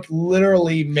book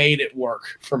literally made it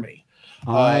work for me.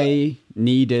 I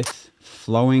needeth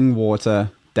flowing water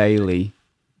daily.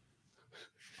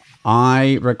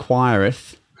 I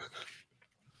requireth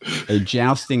a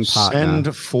jousting partner.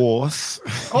 Send forth.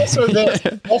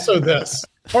 Also this.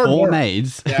 Hard work.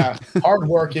 Maids. Yeah, hard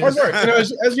work. Hard work.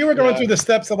 As you were going through the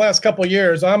steps the last couple of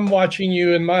years, I'm watching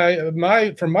you in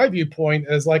from my viewpoint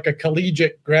as like a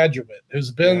collegiate graduate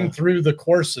who's been through the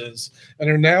courses and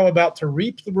are now about to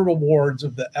reap the rewards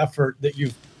of the effort that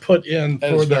you've put in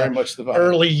for the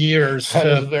early years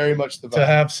to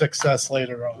have success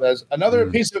later on. There's another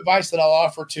piece of advice that I'll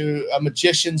offer to a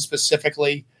magician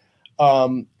specifically.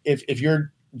 If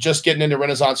you're just getting into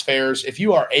Renaissance fairs, if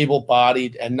you are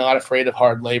able-bodied and not afraid of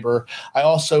hard labor, I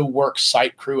also work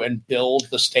site crew and build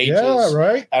the stages. Yeah,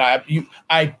 right. And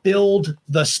I build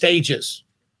the stages,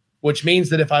 which means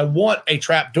that if I want a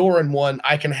trap door in one,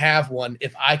 I can have one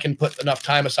if I can put enough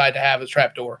time aside to have a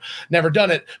trap door. Never done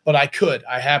it, but I could.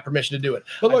 I have permission to do it.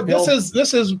 But look,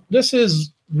 this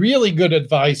is really good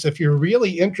advice if you're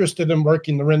really interested in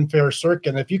working the Ren Fair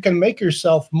circuit. If you can make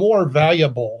yourself more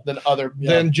valuable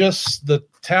than just the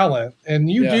talent,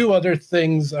 and you do other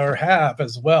things or have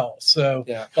as well. So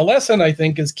the lesson, I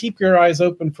think, is keep your eyes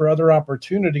open for other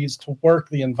opportunities to work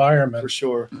the environment for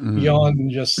sure beyond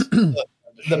just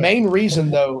the main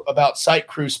reason, though, about site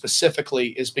crew specifically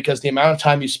is because the amount of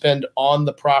time you spend on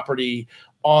the property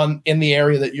in the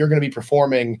area that you're going to be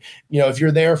performing. If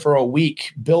you're there for a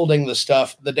week building the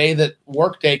stuff, the day that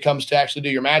work day comes to actually do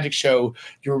your magic show,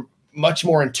 you're much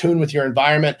more in tune with your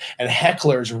environment, and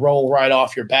hecklers roll right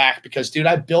off your back because, dude,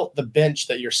 I built the bench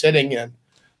that you're sitting in.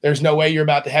 There's no way you're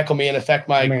about to heckle me and affect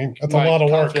my that's a lot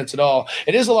of confidence work. At all.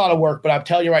 It is a lot of work, but I'm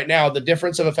telling you right now, the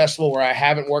difference of a festival where I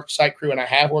haven't worked site crew and I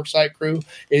have worked site crew,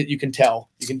 you can tell.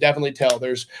 You can definitely tell.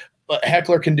 A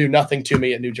heckler can do nothing to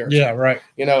me at New Jersey. Yeah, right.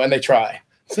 And they try.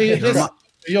 See,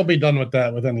 You'll be done with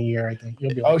that within a year, I think.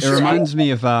 You'll be. It reminds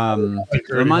me of.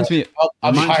 Reminds me of.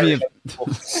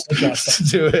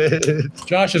 Do it.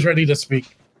 Josh is ready to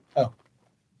speak. Oh,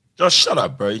 Josh, shut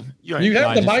up, bro. You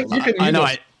have the mic. You can. I know.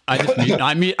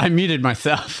 I muted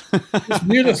myself. Just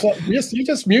mute us. You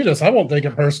just mute us. I won't take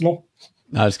it personal.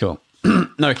 No, that's cool.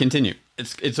 No, continue.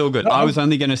 It's all good. I was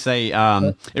only going to say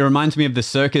it reminds me of the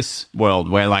circus world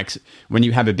where, like, when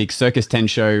you have a big circus tent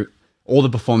show, all the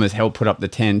performers help put up the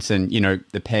tents and,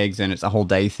 the pegs, and it's a whole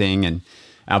day thing. And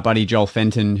our buddy Joel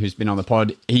Fenton, who's been on the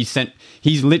pod, he came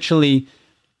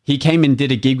and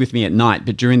did a gig with me at night,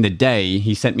 but during the day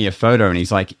he sent me a photo and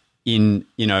he's like in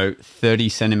 30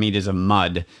 centimeters of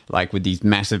mud, like with these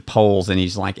massive poles, and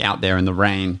he's like out there in the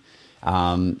rain,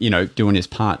 doing his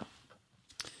part.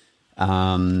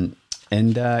 I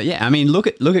mean, look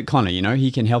at Connor.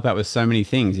 He can help out with so many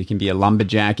things. He can be a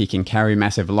lumberjack. He can carry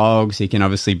massive logs. He can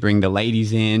obviously bring the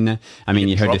ladies in. I mean,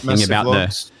 you heard the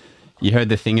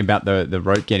thing about the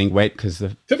rope getting wet because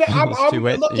the was too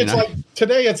wet. Look,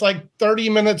 today it's like 30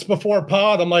 minutes before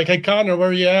pod. I'm like, hey Connor, where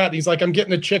are you at? He's like, I'm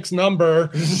getting a chick's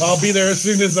number. I'll be there as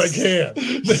soon as I can.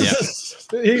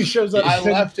 He shows up. I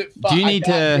left at 5. Do you need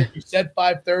to? You said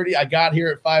 5:30. I got here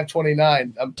at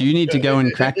 5:29. Do you need to go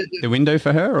and crack the window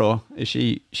for her, or is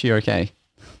she okay?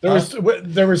 There was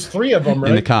 3 of them,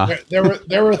 right? In the car.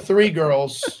 There were 3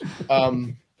 girls.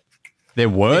 There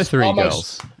were 3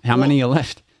 girls. How many are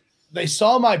left? They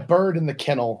saw my bird in the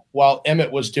kennel while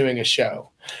Emmett was doing a show,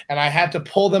 and I had to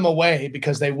pull them away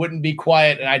because they wouldn't be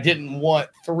quiet, and I didn't want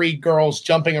 3 girls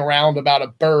jumping around about a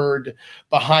bird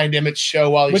behind Emmett's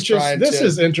show while he's This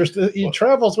is interesting. He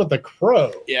travels with a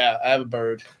crow. Yeah, I have a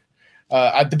bird.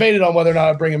 I debated on whether or not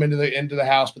I bring him into the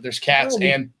house, but there's cats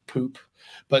and poop.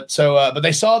 But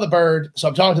they saw the bird, so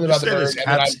I'm talking to them about the bird, and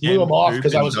then I blew them off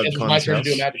because it was my turn to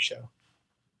do a magic show.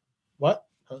 What?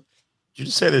 Did you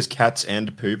just say there's cats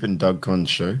and poop in Doug Con's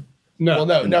show? No.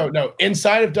 Well, no.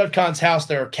 Inside of Doug Con's house,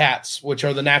 there are cats, which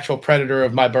are the natural predator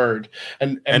of my bird,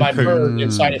 and my poop. Bird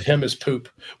inside of him is poop.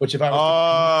 Which if I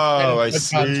was I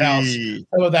see. House,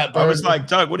 some of that bird I was like,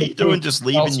 Doug, what are you doing? Just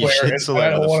leaving your shit all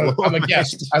over the floor? I'm a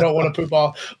guest. I don't want to poop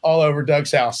all over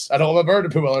Doug's house. I don't want my bird to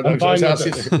poop all over Doug's house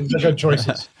either. Good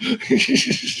choices.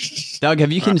 Doug,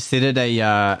 have you considered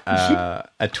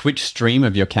a Twitch stream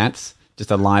of your cats? Just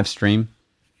a live stream?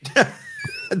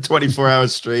 A 24-hour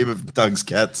stream of Doug's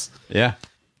cats. Yeah.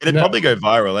 It'd probably go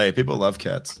viral, eh? People love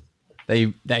cats.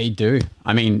 They do.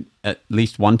 I mean, at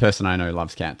least one person I know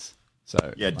loves cats.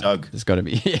 So yeah, Doug. There's got to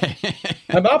be.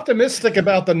 I'm optimistic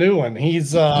about the new one.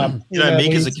 He's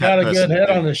Meek is a cat got a good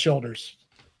head on his shoulders.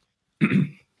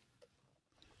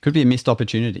 Could be a missed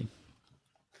opportunity.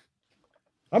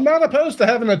 I'm not opposed to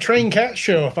having a trained cat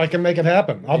show if I can make it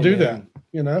happen. I'll do that.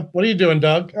 What are you doing,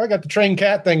 Doug? I got the trained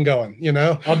cat thing going.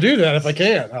 I'll do that if I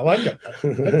can. I like it. I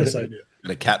like this idea.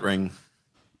 The cat ring.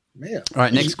 Man. All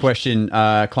right, next question.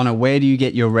 Connor, where do you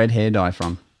get your red hair dye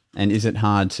from? And is it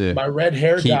hard to my red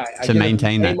hair dye to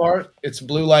maintain that? Kmart, it's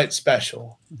Blue Light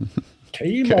Special.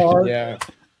 Kmart. Yeah.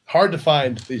 Hard to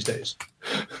find these days.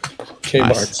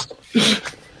 Kmart's. Nice.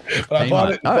 But I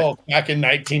bought it in bulk back in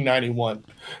 1991.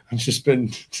 I've just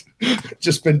been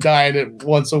dyeing it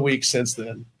once a week since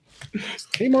then. Is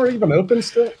Kmart even open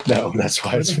still? No, that's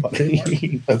why it's funny.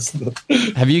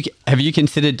 Have you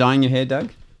considered dyeing your hair,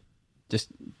 Doug? Just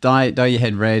dye your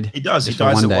head red. He does. He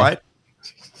dyes it white.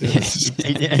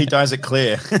 he dyes it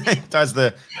clear. He dyes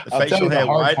the facial hair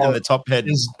white and the top head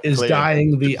is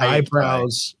dyeing the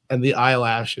eyebrows and the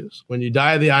eyelashes. When you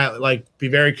dye the be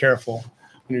very careful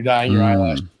when you're dyeing your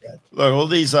eyelashes red. Look, all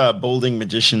these balding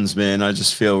magicians, man, I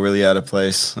just feel really out of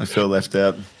place. I feel left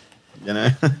out.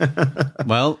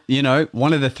 Well,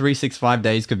 one of the 365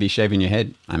 days could be shaving your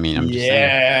head. I mean, I'm just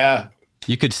saying.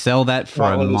 You could sell that for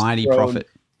a mighty profit.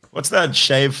 What's that?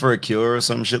 Shave for a cure or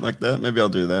some shit like that? Maybe I'll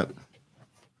do that.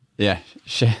 Yeah.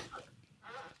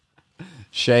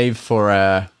 Shave for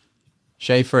a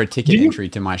ticket entry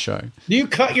to my show. Do you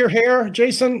cut your hair,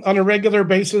 Jason, on a regular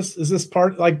basis? Is this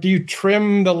part do you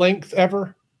trim the length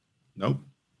ever? Nope.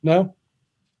 No?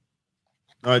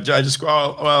 I just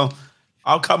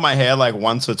I'll cut my hair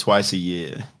once or twice a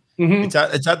year. Mm-hmm.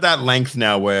 It's at that length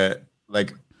now where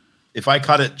if I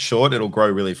cut it short, it'll grow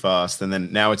really fast. And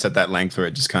then now it's at that length where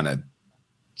it just kind of.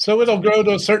 So it'll grow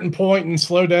to a certain point and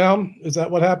slow down. Is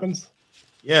that what happens?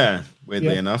 Yeah.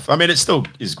 Weirdly enough. I mean, it still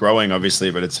is growing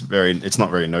obviously, but it's not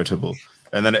very notable.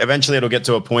 And then eventually it'll get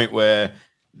to a point where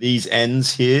these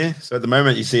ends here. So at the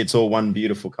moment you see it's all one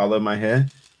beautiful color, my hair.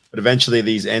 But eventually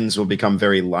these ends will become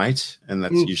very light, and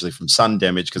that's usually from sun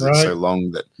damage because it's so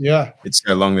long that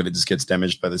it just gets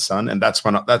damaged by the sun. And that's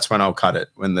when I'll cut it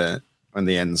when the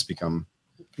ends become.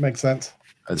 Makes sense.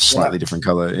 a slightly different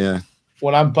color. Yeah.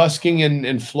 When I'm busking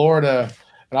in Florida,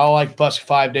 and I'll like busk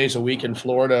 5 days a week in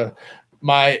Florida,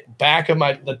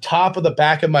 the top of the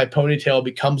back of my ponytail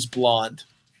becomes blonde.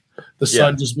 The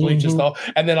sun just bleaches all,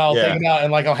 and then I'll take it out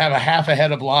and like I'll have a half a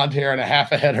head of blonde hair and a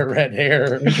half a head of red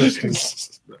hair.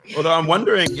 Although I'm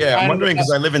wondering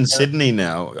because I live in Sydney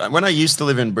now. When I used to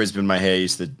live in Brisbane, my hair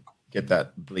used to get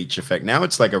that bleach effect. Now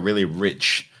it's like a really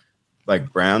rich,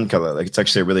 like brown color. Like it's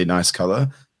actually a really nice color.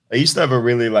 I used to have a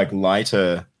really like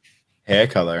lighter hair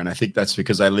color, and I think that's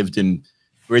because I lived in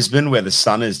Brisbane where the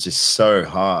sun is just so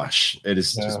harsh. It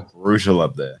is just brutal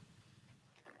up there.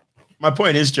 My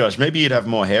point is, Josh, maybe you'd have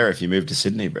more hair if you moved to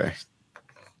Sydney, bro.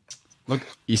 Look,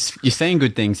 you're saying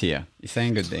good things here. You're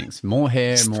saying good things. More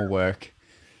hair, more work.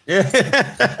 Yeah.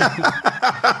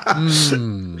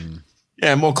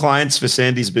 Yeah, more clients for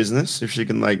Sandy's business if she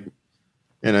can, like,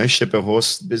 ship a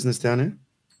horse business down here.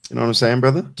 You know what I'm saying,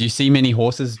 brother? Do you see many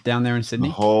horses down there in Sydney?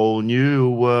 A whole new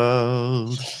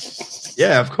world.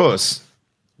 Yeah, of course.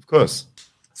 Of course.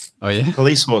 Oh, yeah?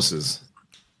 Police horses.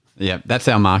 Yeah, that's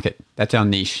our market. That's our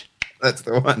niche. That's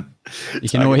the one. You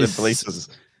can always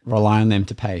rely on them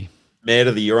to pay.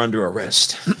 Mayor, you're under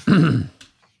arrest.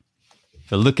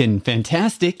 For looking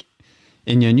fantastic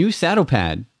in your new saddle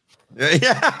pad.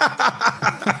 Yeah.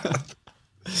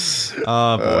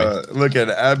 Oh, boy. Looking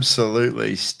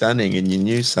absolutely stunning in your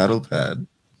new saddle pad.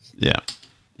 Yeah.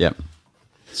 Yep.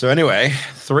 So anyway,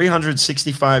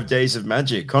 365 days of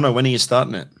magic. Connor, when are you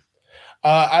starting it?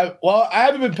 I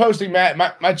haven't been posting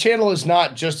my channel is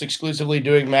not just exclusively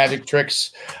doing magic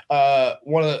tricks.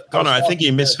 Connor, I think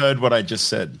you misheard what I just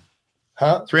said.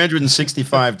 Huh?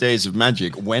 365 days of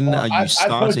magic. When are you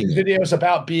starting? I posted videos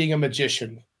about being a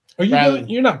magician.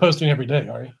 You're not posting every day,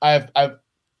 are you?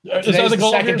 Today's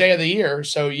the second day of the year,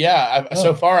 so yeah.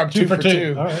 So far, I'm 2 for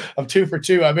 2. Right. I'm 2 for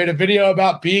 2. I made a video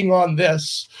about being on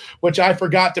this, which I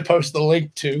forgot to post the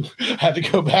link to. I had to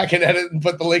go back and edit and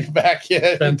put the link back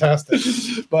in. Fantastic.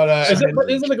 But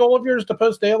isn't the goal of yours to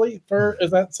post daily? Is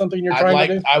that something you're trying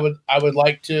to do? I would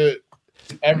like to.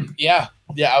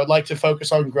 I would like to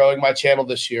focus on growing my channel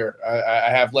this year.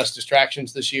 I have less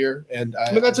distractions this year, and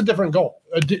that's a different goal.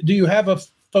 Do you have a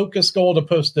focus goal to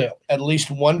post daily? At least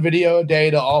one video a day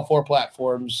to all 4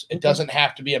 platforms. It doesn't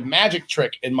have to be a magic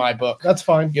trick in my book. That's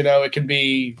fine. It can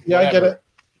be whatever, I get it.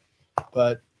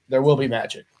 But there will be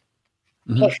magic.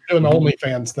 Plus you're doing the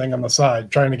OnlyFans thing on the side,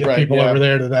 trying to get people over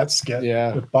there to that skit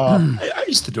with Bob. I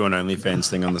used to do an OnlyFans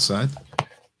thing on the side.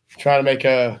 Trying to make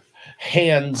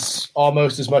hands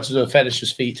almost as much as a fetish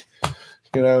as feet.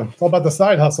 It's all about the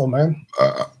side hustle, man.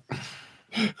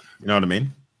 You know what I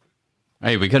mean?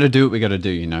 Hey, we got to do what we got to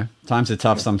do, Times are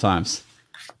tough sometimes.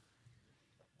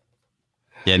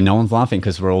 Yeah, no one's laughing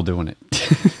because we're all doing it.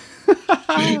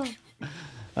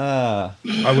 I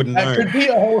wouldn't know. That could be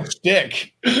a whole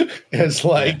shtick. It's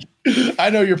like, I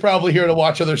know you're probably here to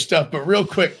watch other stuff, but real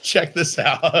quick, check this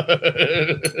out.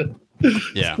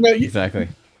 Yeah, exactly.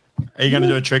 Are you going to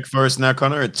do a trick for us now,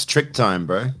 Connor? It's trick time,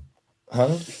 bro.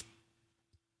 Huh?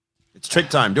 It's trick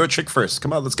time. Do a trick first.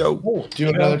 Come on, let's go. Do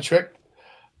another trick.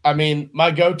 I mean,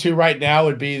 my go-to right now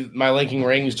would be my linking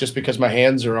rings just because my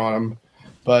hands are on them.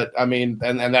 But, I mean,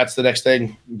 and that's the next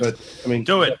thing. But, I mean,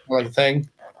 do it. Like a thing.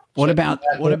 What about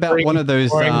one of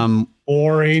those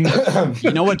boring?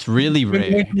 You know what's really rare?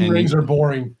 Linking rings are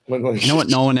boring. You know what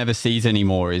no one ever sees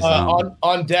anymore is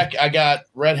on deck. I got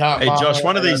Red Hot. Hey Josh,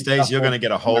 one of these days you're going to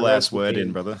get a whole ass word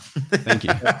in, brother. Thank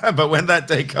you. But when that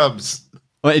day comes,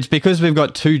 well, it's because we've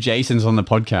got 2 Jasons on the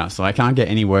podcast, so I can't get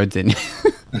any words in.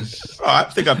 I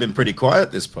think I've been pretty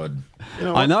quiet this pod.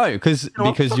 I know because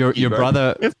your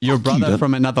brother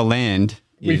from another land.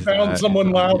 We found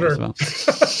someone louder. Well.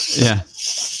 Yeah.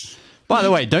 By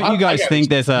the way, don't you guys think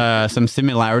there's some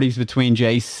similarities between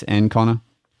Jace and Connor,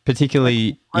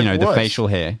 particularly the facial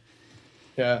hair?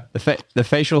 Yeah. The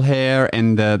facial hair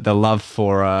and the love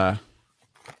for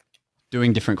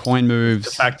doing different coin moves.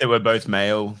 The fact that we're both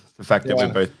male. The fact that we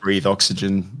both breathe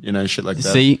oxygen. Shit like that.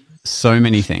 See, so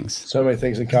many things. So many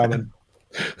things in common.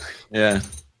 Yeah.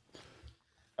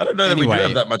 I don't know that we do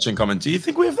have that much in common. Do you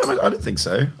think we have that much? I don't think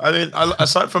so. I mean,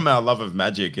 aside from our love of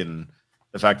magic and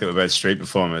the fact that we're both street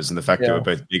performers and the fact that we're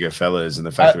both bigger fellas and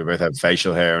the fact that we both have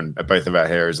facial hair and both of our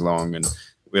hair is long and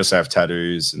we also have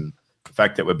tattoos and the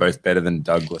fact that we're both better than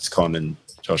Douglas Con and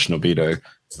Josh Norbito.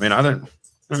 I mean, I don't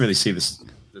really see this.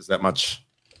 There's that much.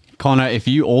 Connor, if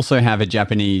you also have a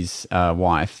Japanese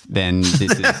wife, then this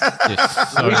is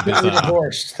just so bizarre.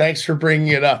 Divorced. Thanks for bringing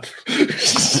it up.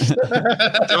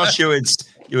 Josh,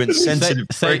 you insensitive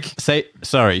freak. Say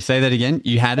that again.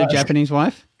 You had a Japanese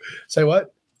wife? Say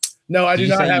what? No, I do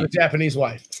not have a Japanese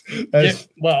wife.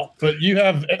 But you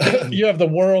have the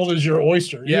world as your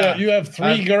oyster. Yeah. You have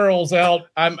three girls out.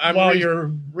 I'm while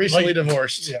you're recently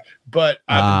divorced. Yeah. But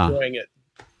I'm enjoying it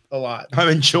a lot. I'm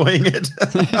enjoying it.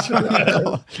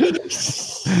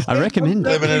 I recommend it.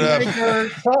 Living it up. They're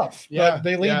tough. Yeah, But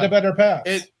they lead to better paths.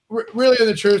 It really,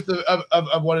 the truth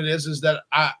of what it is that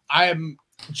I am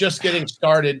just getting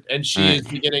started, and she is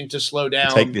beginning to slow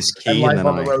down. Take this key and life and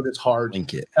on then the road is hard.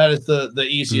 link it. That is the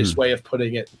easiest way of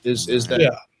putting it. Is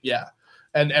that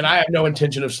And I have no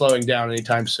intention of slowing down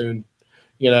anytime soon.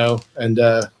 And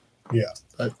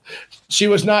but she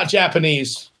was not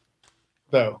Japanese,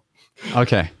 though.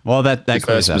 Okay, well that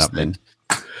clears that up then.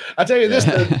 I'll tell you this,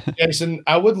 though, Jason.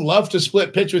 I would love to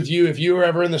split pitch with you if you were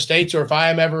ever in the States, or if I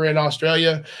am ever in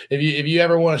Australia. If you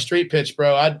ever want a street pitch,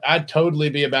 bro, I'd totally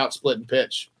be about splitting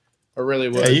pitch. I really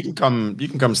would. Yeah, you can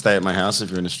come stay at my house if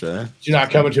you're in Australia. You're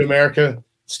not coming to America?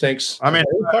 Stinks. I mean,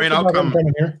 I'll come.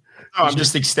 Here. No, I'm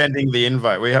just extending the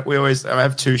invite. I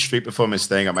have 2 street performers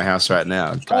staying at my house right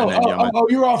now.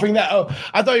 You're offering that. Oh,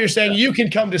 I thought you were saying you can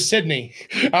come to Sydney.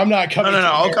 I'm not coming. No.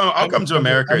 I'll come to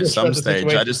America at some stage.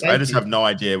 I just have have no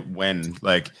idea when.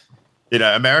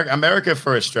 America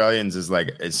for Australians is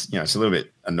it's a little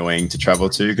bit annoying to travel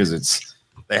to because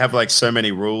they have so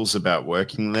many rules about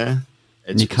working there.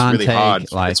 It's really hard.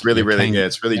 It's really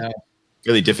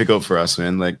really difficult for us,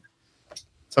 man.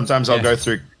 Sometimes I'll go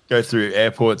through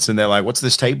airports and they're like, "What's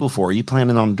this table for? Are you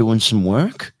planning on doing some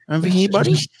work over here,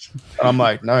 buddy?" And I'm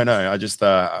like, "No, I just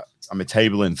I'm a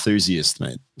table enthusiast,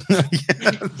 mate."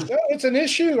 It's an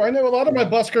issue. I know a lot of my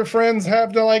busker friends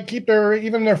have to keep their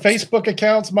Facebook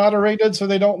accounts moderated so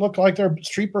they don't look like they're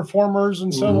street performers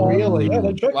and so on. Really? Yeah,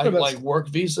 they check for this. Like work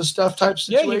visa stuff type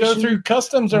situation. Yeah, you go through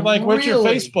customs. They're like, "What's your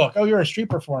Really? Facebook?" "Oh, you're a street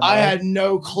performer." I had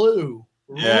no clue.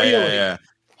 Yeah, really? yeah.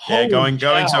 Holy Going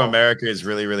cow. to America is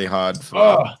really, really hard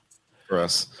for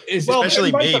us.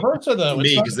 Especially vice me, versa, though.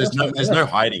 because there's no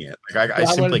hiding it. I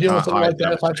simply deal with can't something hide like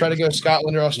that. If I try to go to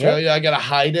Scotland or Australia, I gotta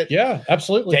hide it. Yeah,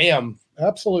 absolutely. Damn.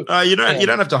 Absolutely. You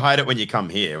don't have to hide it when you come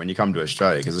here, when you come to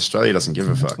Australia, because Australia doesn't give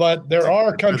a fuck. But there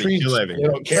are countries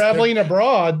traveling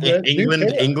abroad. That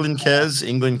England cares.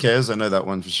 England cares. I know that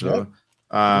one for sure.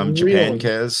 Yep. Japan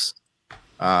cares.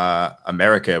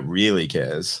 America really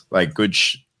cares.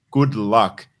 Good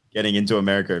luck getting into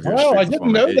America. If you're I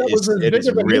didn't know that was as big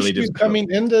of an issue difficult.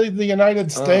 Coming into the United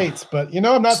States. But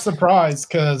I'm not surprised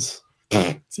because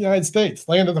it's the United States,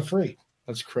 land of the free.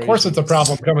 That's crazy. Of course, it's a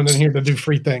problem coming in here to do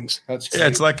free things. That's crazy.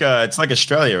 it's like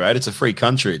Australia, right? It's a free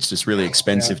country. It's just really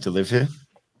expensive to live here.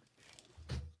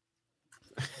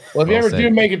 Well, if you ever do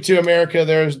make it to America,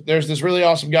 there's this really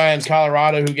awesome guy in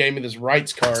Colorado who gave me this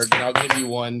rights card, and I'll give you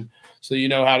one so you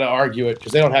know how to argue it,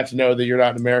 because they don't have to know that you're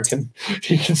not an American.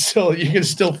 You can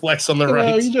still flex on the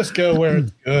rights. You just go where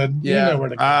it's good. Yeah. You know where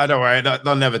to go. Don't worry,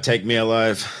 they'll never take me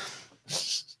alive.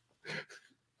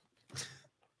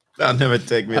 They'll never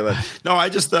take me alive. No, I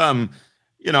just I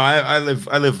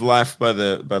live life by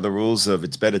the rules of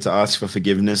it's better to ask for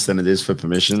forgiveness than it is for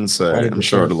permission. So 100%. I'm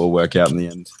sure it'll all work out in the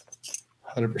end.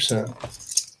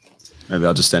 100%. Maybe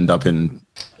I'll just end up in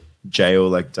jail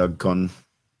like Doug Conn.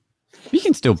 You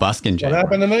can still busk in jail. What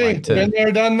happened to me? Been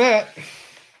there, done that.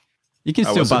 You can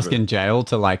still busk in jail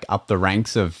to up the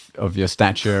ranks of your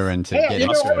stature and to get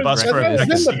into a busk for a I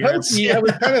was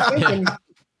kind of thinking,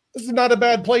 this is not a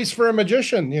bad place for a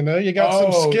magician. You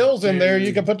got some skills in there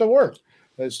you can put to work.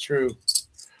 That's true.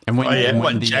 And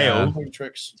when jail?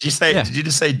 Tricks. Did you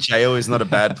just say jail is not a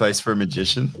bad place for a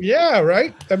magician? Yeah,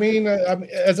 right. I mean,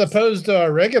 as opposed to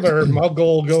a regular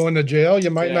muggle going to jail, you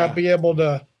might not be able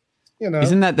to.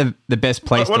 Isn't that the best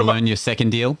place to learn your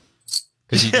second deal?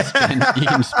 Because you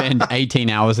can spend 18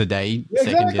 hours a day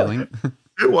second dealing.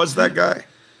 Who was that guy?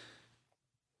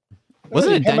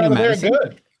 Wasn't it Daniel Madison?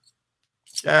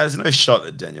 Yeah, there's no shot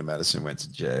that Daniel Madison went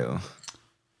to jail.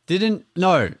 Penn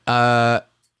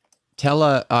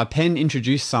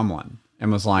introduced someone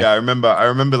and was like, "Yeah, I remember.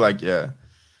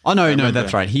 Oh no,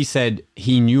 that's right. He said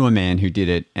he knew a man who did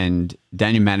it, and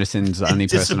Daniel Madison's the only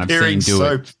person I've seen do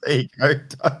it." Fake,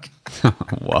 Doug.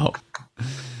 Whoa.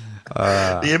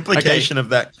 The implication of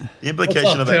that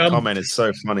comment is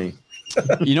so funny.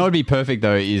 You know what'd be perfect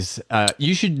though is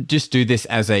you should just do this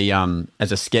as a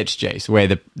sketch, Jace, where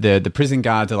the prison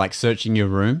guards are searching your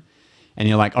room, and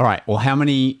you're like, all right, well, how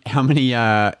many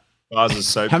bars of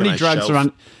soap? How many drugs are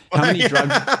on?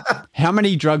 How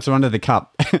many drugs are under the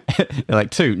cup? They're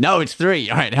like 2. No, it's 3.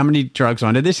 All right, how many drugs are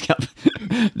under this cup?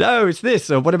 No, it's this.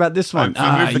 Or what about this one?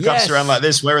 Move the cups around like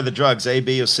this. Where are the drugs? A,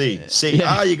 B, or C? C.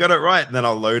 Yeah. You got it right. And then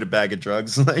I'll load a bag of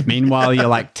drugs. Meanwhile,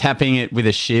 you're tapping it with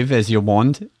a shiv as your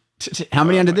wand. How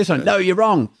many under this one? No, you're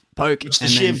wrong. Poke. It's the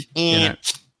shiv.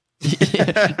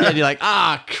 Yeah, you're like,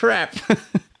 crap.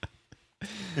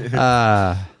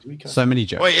 So many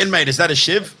jokes. Wait, inmate, is that a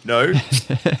shiv? No.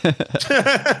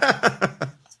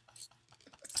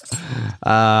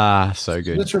 So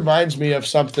good. This reminds me of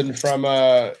something from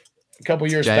a couple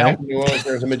years back in New Orleans.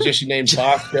 There was a magician named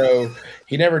Bosco.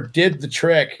 He never did the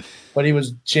trick, but he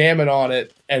was jamming on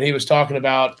it, and he was talking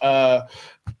about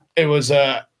it was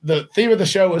the theme of the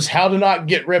show was how to not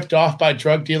get ripped off by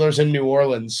drug dealers in New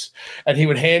Orleans. And he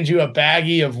would hand you a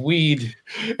baggie of weed,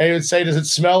 and he would say, "Does it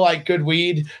smell like good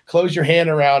weed? Close your hand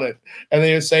around it." And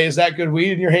they would say, "Is that good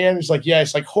weed in your hand?" It's like, "Yeah."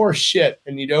 It's like horse shit.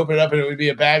 And you'd open it up, and it would be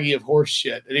a baggie of horse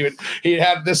shit. And he'd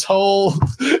have this whole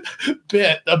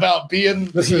bit about being.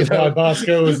 This is why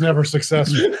Bosco was never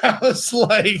successful. I was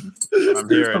like, I'm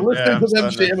hearing. listening to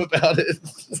them jam about it.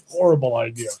 Horrible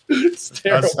idea. It's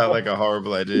terrible. That sounds like a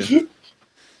horrible idea.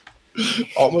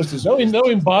 Almost as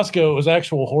knowing Bosco, it was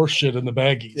actual horse shit in the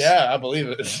baggies. Yeah, I believe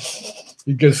it.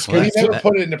 Because he never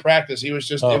put it into practice. He was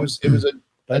just it was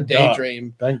a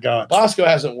daydream. Thank God. Bosco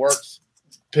hasn't worked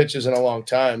pitches in a long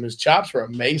time. His chops were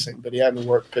amazing, but he hadn't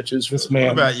worked pitches. This man.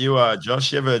 What about you,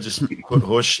 Josh? You ever just put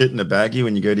horse shit in a baggie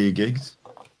when you go to your gigs?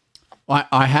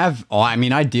 I have. I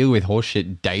mean, I deal with horse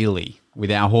shit daily with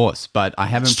our horse, but I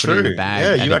haven't put it in a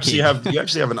bag. Yeah, you actually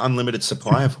have an unlimited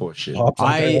supply of horse shit.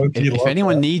 If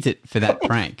anyone needs it for that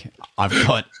prank, I've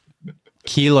got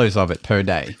kilos of it per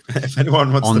day. If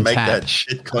anyone wants to make tap. that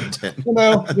shit content,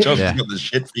 Josh has got the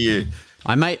shit for you.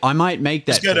 I might make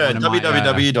that. Just go to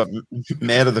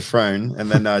www.mare to the throne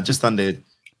and then just under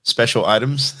special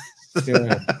items.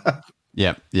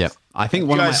 Yep. I think if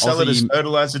one you of my guys sell it as Aussie.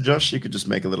 fertilizer, Josh, you could just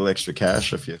make a little extra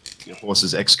cash off your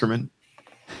horse's excrement.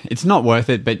 It's not worth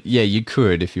it, but yeah, you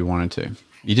could if you wanted to.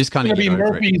 You just kind of It's get going to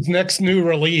over be Murphy's next new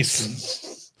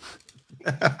release.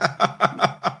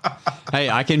 Hey,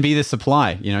 I can be the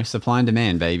supply. Supply and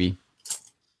demand, baby.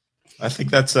 I think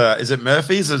that's is it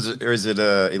Murphy's or is it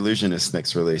Illusionist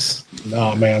next release?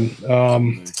 No, man.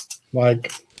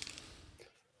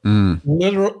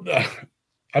 Literal.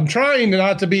 I'm trying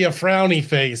not to be a frowny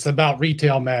face about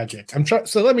retail magic.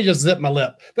 So let me just zip my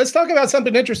lip. Let's talk about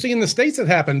something interesting in the States that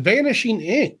happened. Vanishing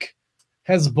Inc.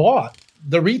 has bought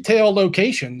the retail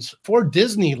locations for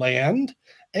Disneyland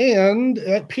and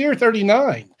at Pier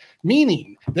 39,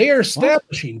 meaning they are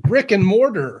establishing brick and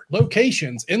mortar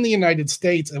locations in the United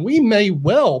States. And we may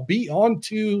well be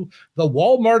onto the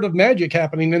Walmart of magic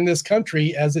happening in this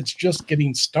country as it's just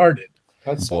getting started.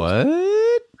 What?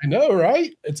 I know,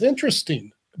 right? It's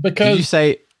interesting. Because did you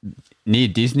say near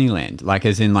Disneyland, like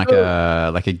as in like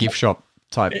a gift shop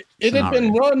type? It had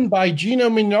been run by Gino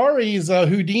Minari's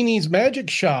Houdini's Magic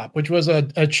Shop, which was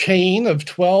a chain of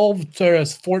 12 to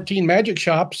 14 magic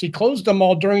shops. He closed them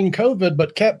all during COVID,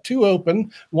 but kept 2 open.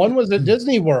 One was at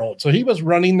Disney World, so he was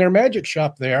running their magic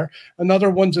shop there. Another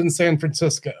one's in San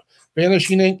Francisco.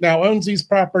 Vanishing Inc. now owns these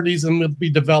properties and will be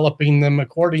developing them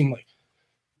accordingly.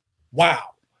 Wow.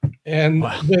 And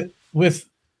with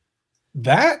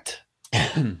that,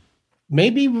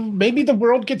 maybe the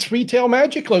world gets retail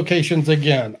magic locations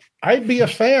again. I'd be a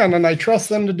fan, and I trust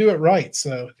them to do it right.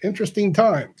 So interesting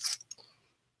times.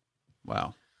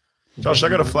 Wow. Josh, I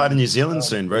got a flight to New Zealand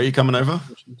soon, bro. You coming over?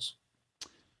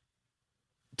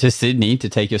 To Sydney to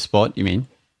take your spot, you mean?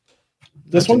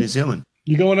 This one? New Zealand.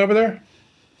 You going over there?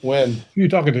 When? Who you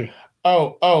talking to?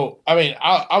 Oh! I mean,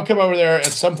 I'll come over there at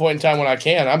some point in time when I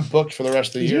can. I'm booked for the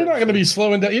rest of the year. You're not going to be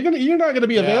slowing down. You're not going to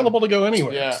be available to go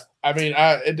anywhere. Yeah, I mean,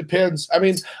 it depends. I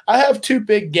mean, I have 2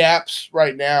 big gaps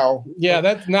right now. Yeah,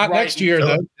 that's not next year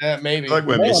though. Yeah, maybe. I feel like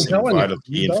we're missing I'm telling vital you,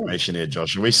 key you don't. information here,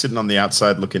 Josh. Are we sitting on the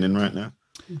outside looking in right now?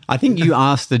 I think you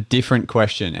asked a different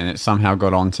question, and it somehow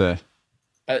got onto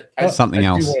something I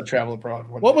else. do want to travel abroad.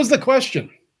 What was the question?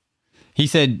 He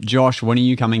said, "Josh, when are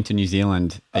you coming to New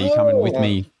Zealand? Are you coming with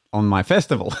me on my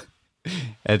festival?"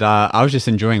 And I was just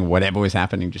enjoying whatever was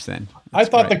happening just then. I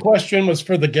thought the question was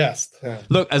for the guest.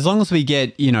 Look, as long as we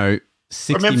get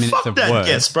 60 minutes fuck of that work.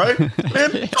 guess, bro.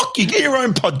 Man, fuck you. Get your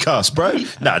own podcast, bro.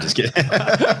 Nah, just kidding.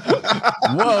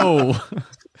 Whoa.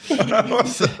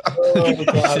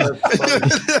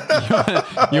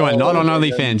 You are not on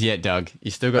OnlyFans yet, Doug.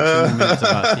 You still got 2 more minutes of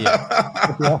us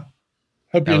here.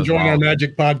 Hope you're enjoying our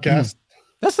magic podcast.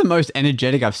 That's the most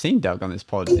energetic I've seen Doug on this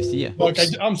pod this year. Look,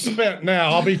 I'm spent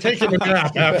now. I'll be taking a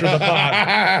nap after the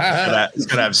pod. It's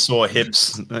gonna have sore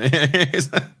hips.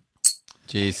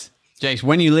 Jeez. Jace,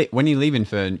 when you leaving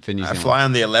for New Zealand? I fly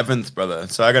on the 11th, brother.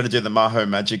 So I got to do the Maho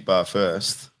Magic Bar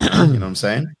first. You know what I'm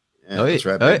saying? Yeah, that's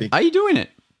right, baby. Are you doing it?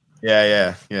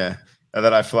 Yeah. And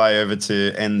then I fly over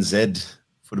to NZ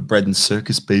for the bread and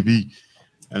circus, baby.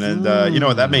 And then you know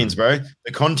what that means, bro?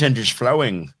 The content is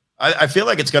flowing. I feel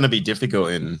like it's going to be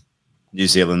difficult in New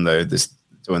Zealand though,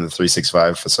 doing the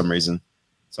 365 for some reason.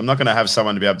 So I'm not going to have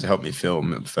someone to be able to help me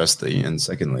film, firstly, and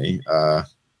secondly,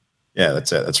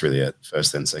 that's it. That's really it.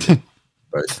 First and second,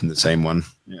 both in the same one.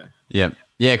 Yeah.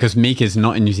 Because Meek is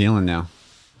not in New Zealand now,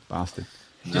 bastard.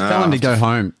 Just tell him to go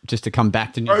home, just to come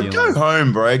back to New Zealand. Go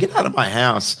home, bro. Get out of my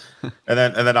house. and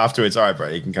then afterwards, all right, bro,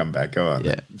 you can come back. Go on.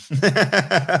 Yeah.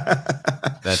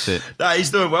 That's it. No,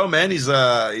 he's doing well, man. He's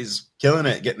killing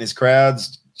it, getting his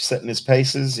crowds, setting his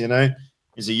paces. You know,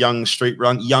 he's a young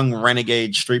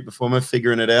renegade street performer,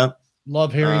 figuring it out.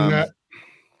 Love hearing that.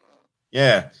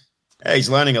 Yeah, he's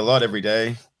learning a lot every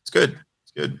day. It's good.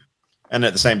 And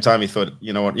at the same time, he thought,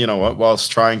 you know what? Whilst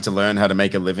trying to learn how to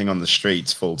make a living on the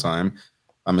streets full time,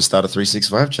 I'm gonna start a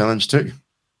 365 challenge too.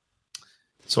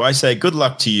 So I say, good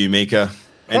luck to you, Mika,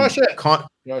 and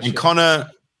Connor.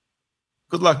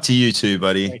 Good luck to you too,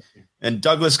 buddy. And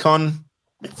Douglas Con,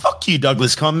 fuck you,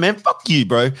 Douglas Con, man. Fuck you,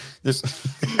 bro.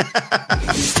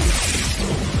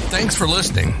 Thanks for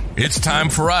listening. It's time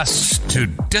for us to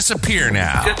disappear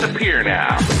now.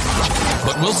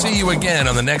 But we'll see you again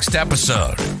on the next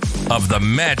episode of The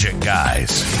Magic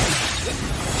Guys.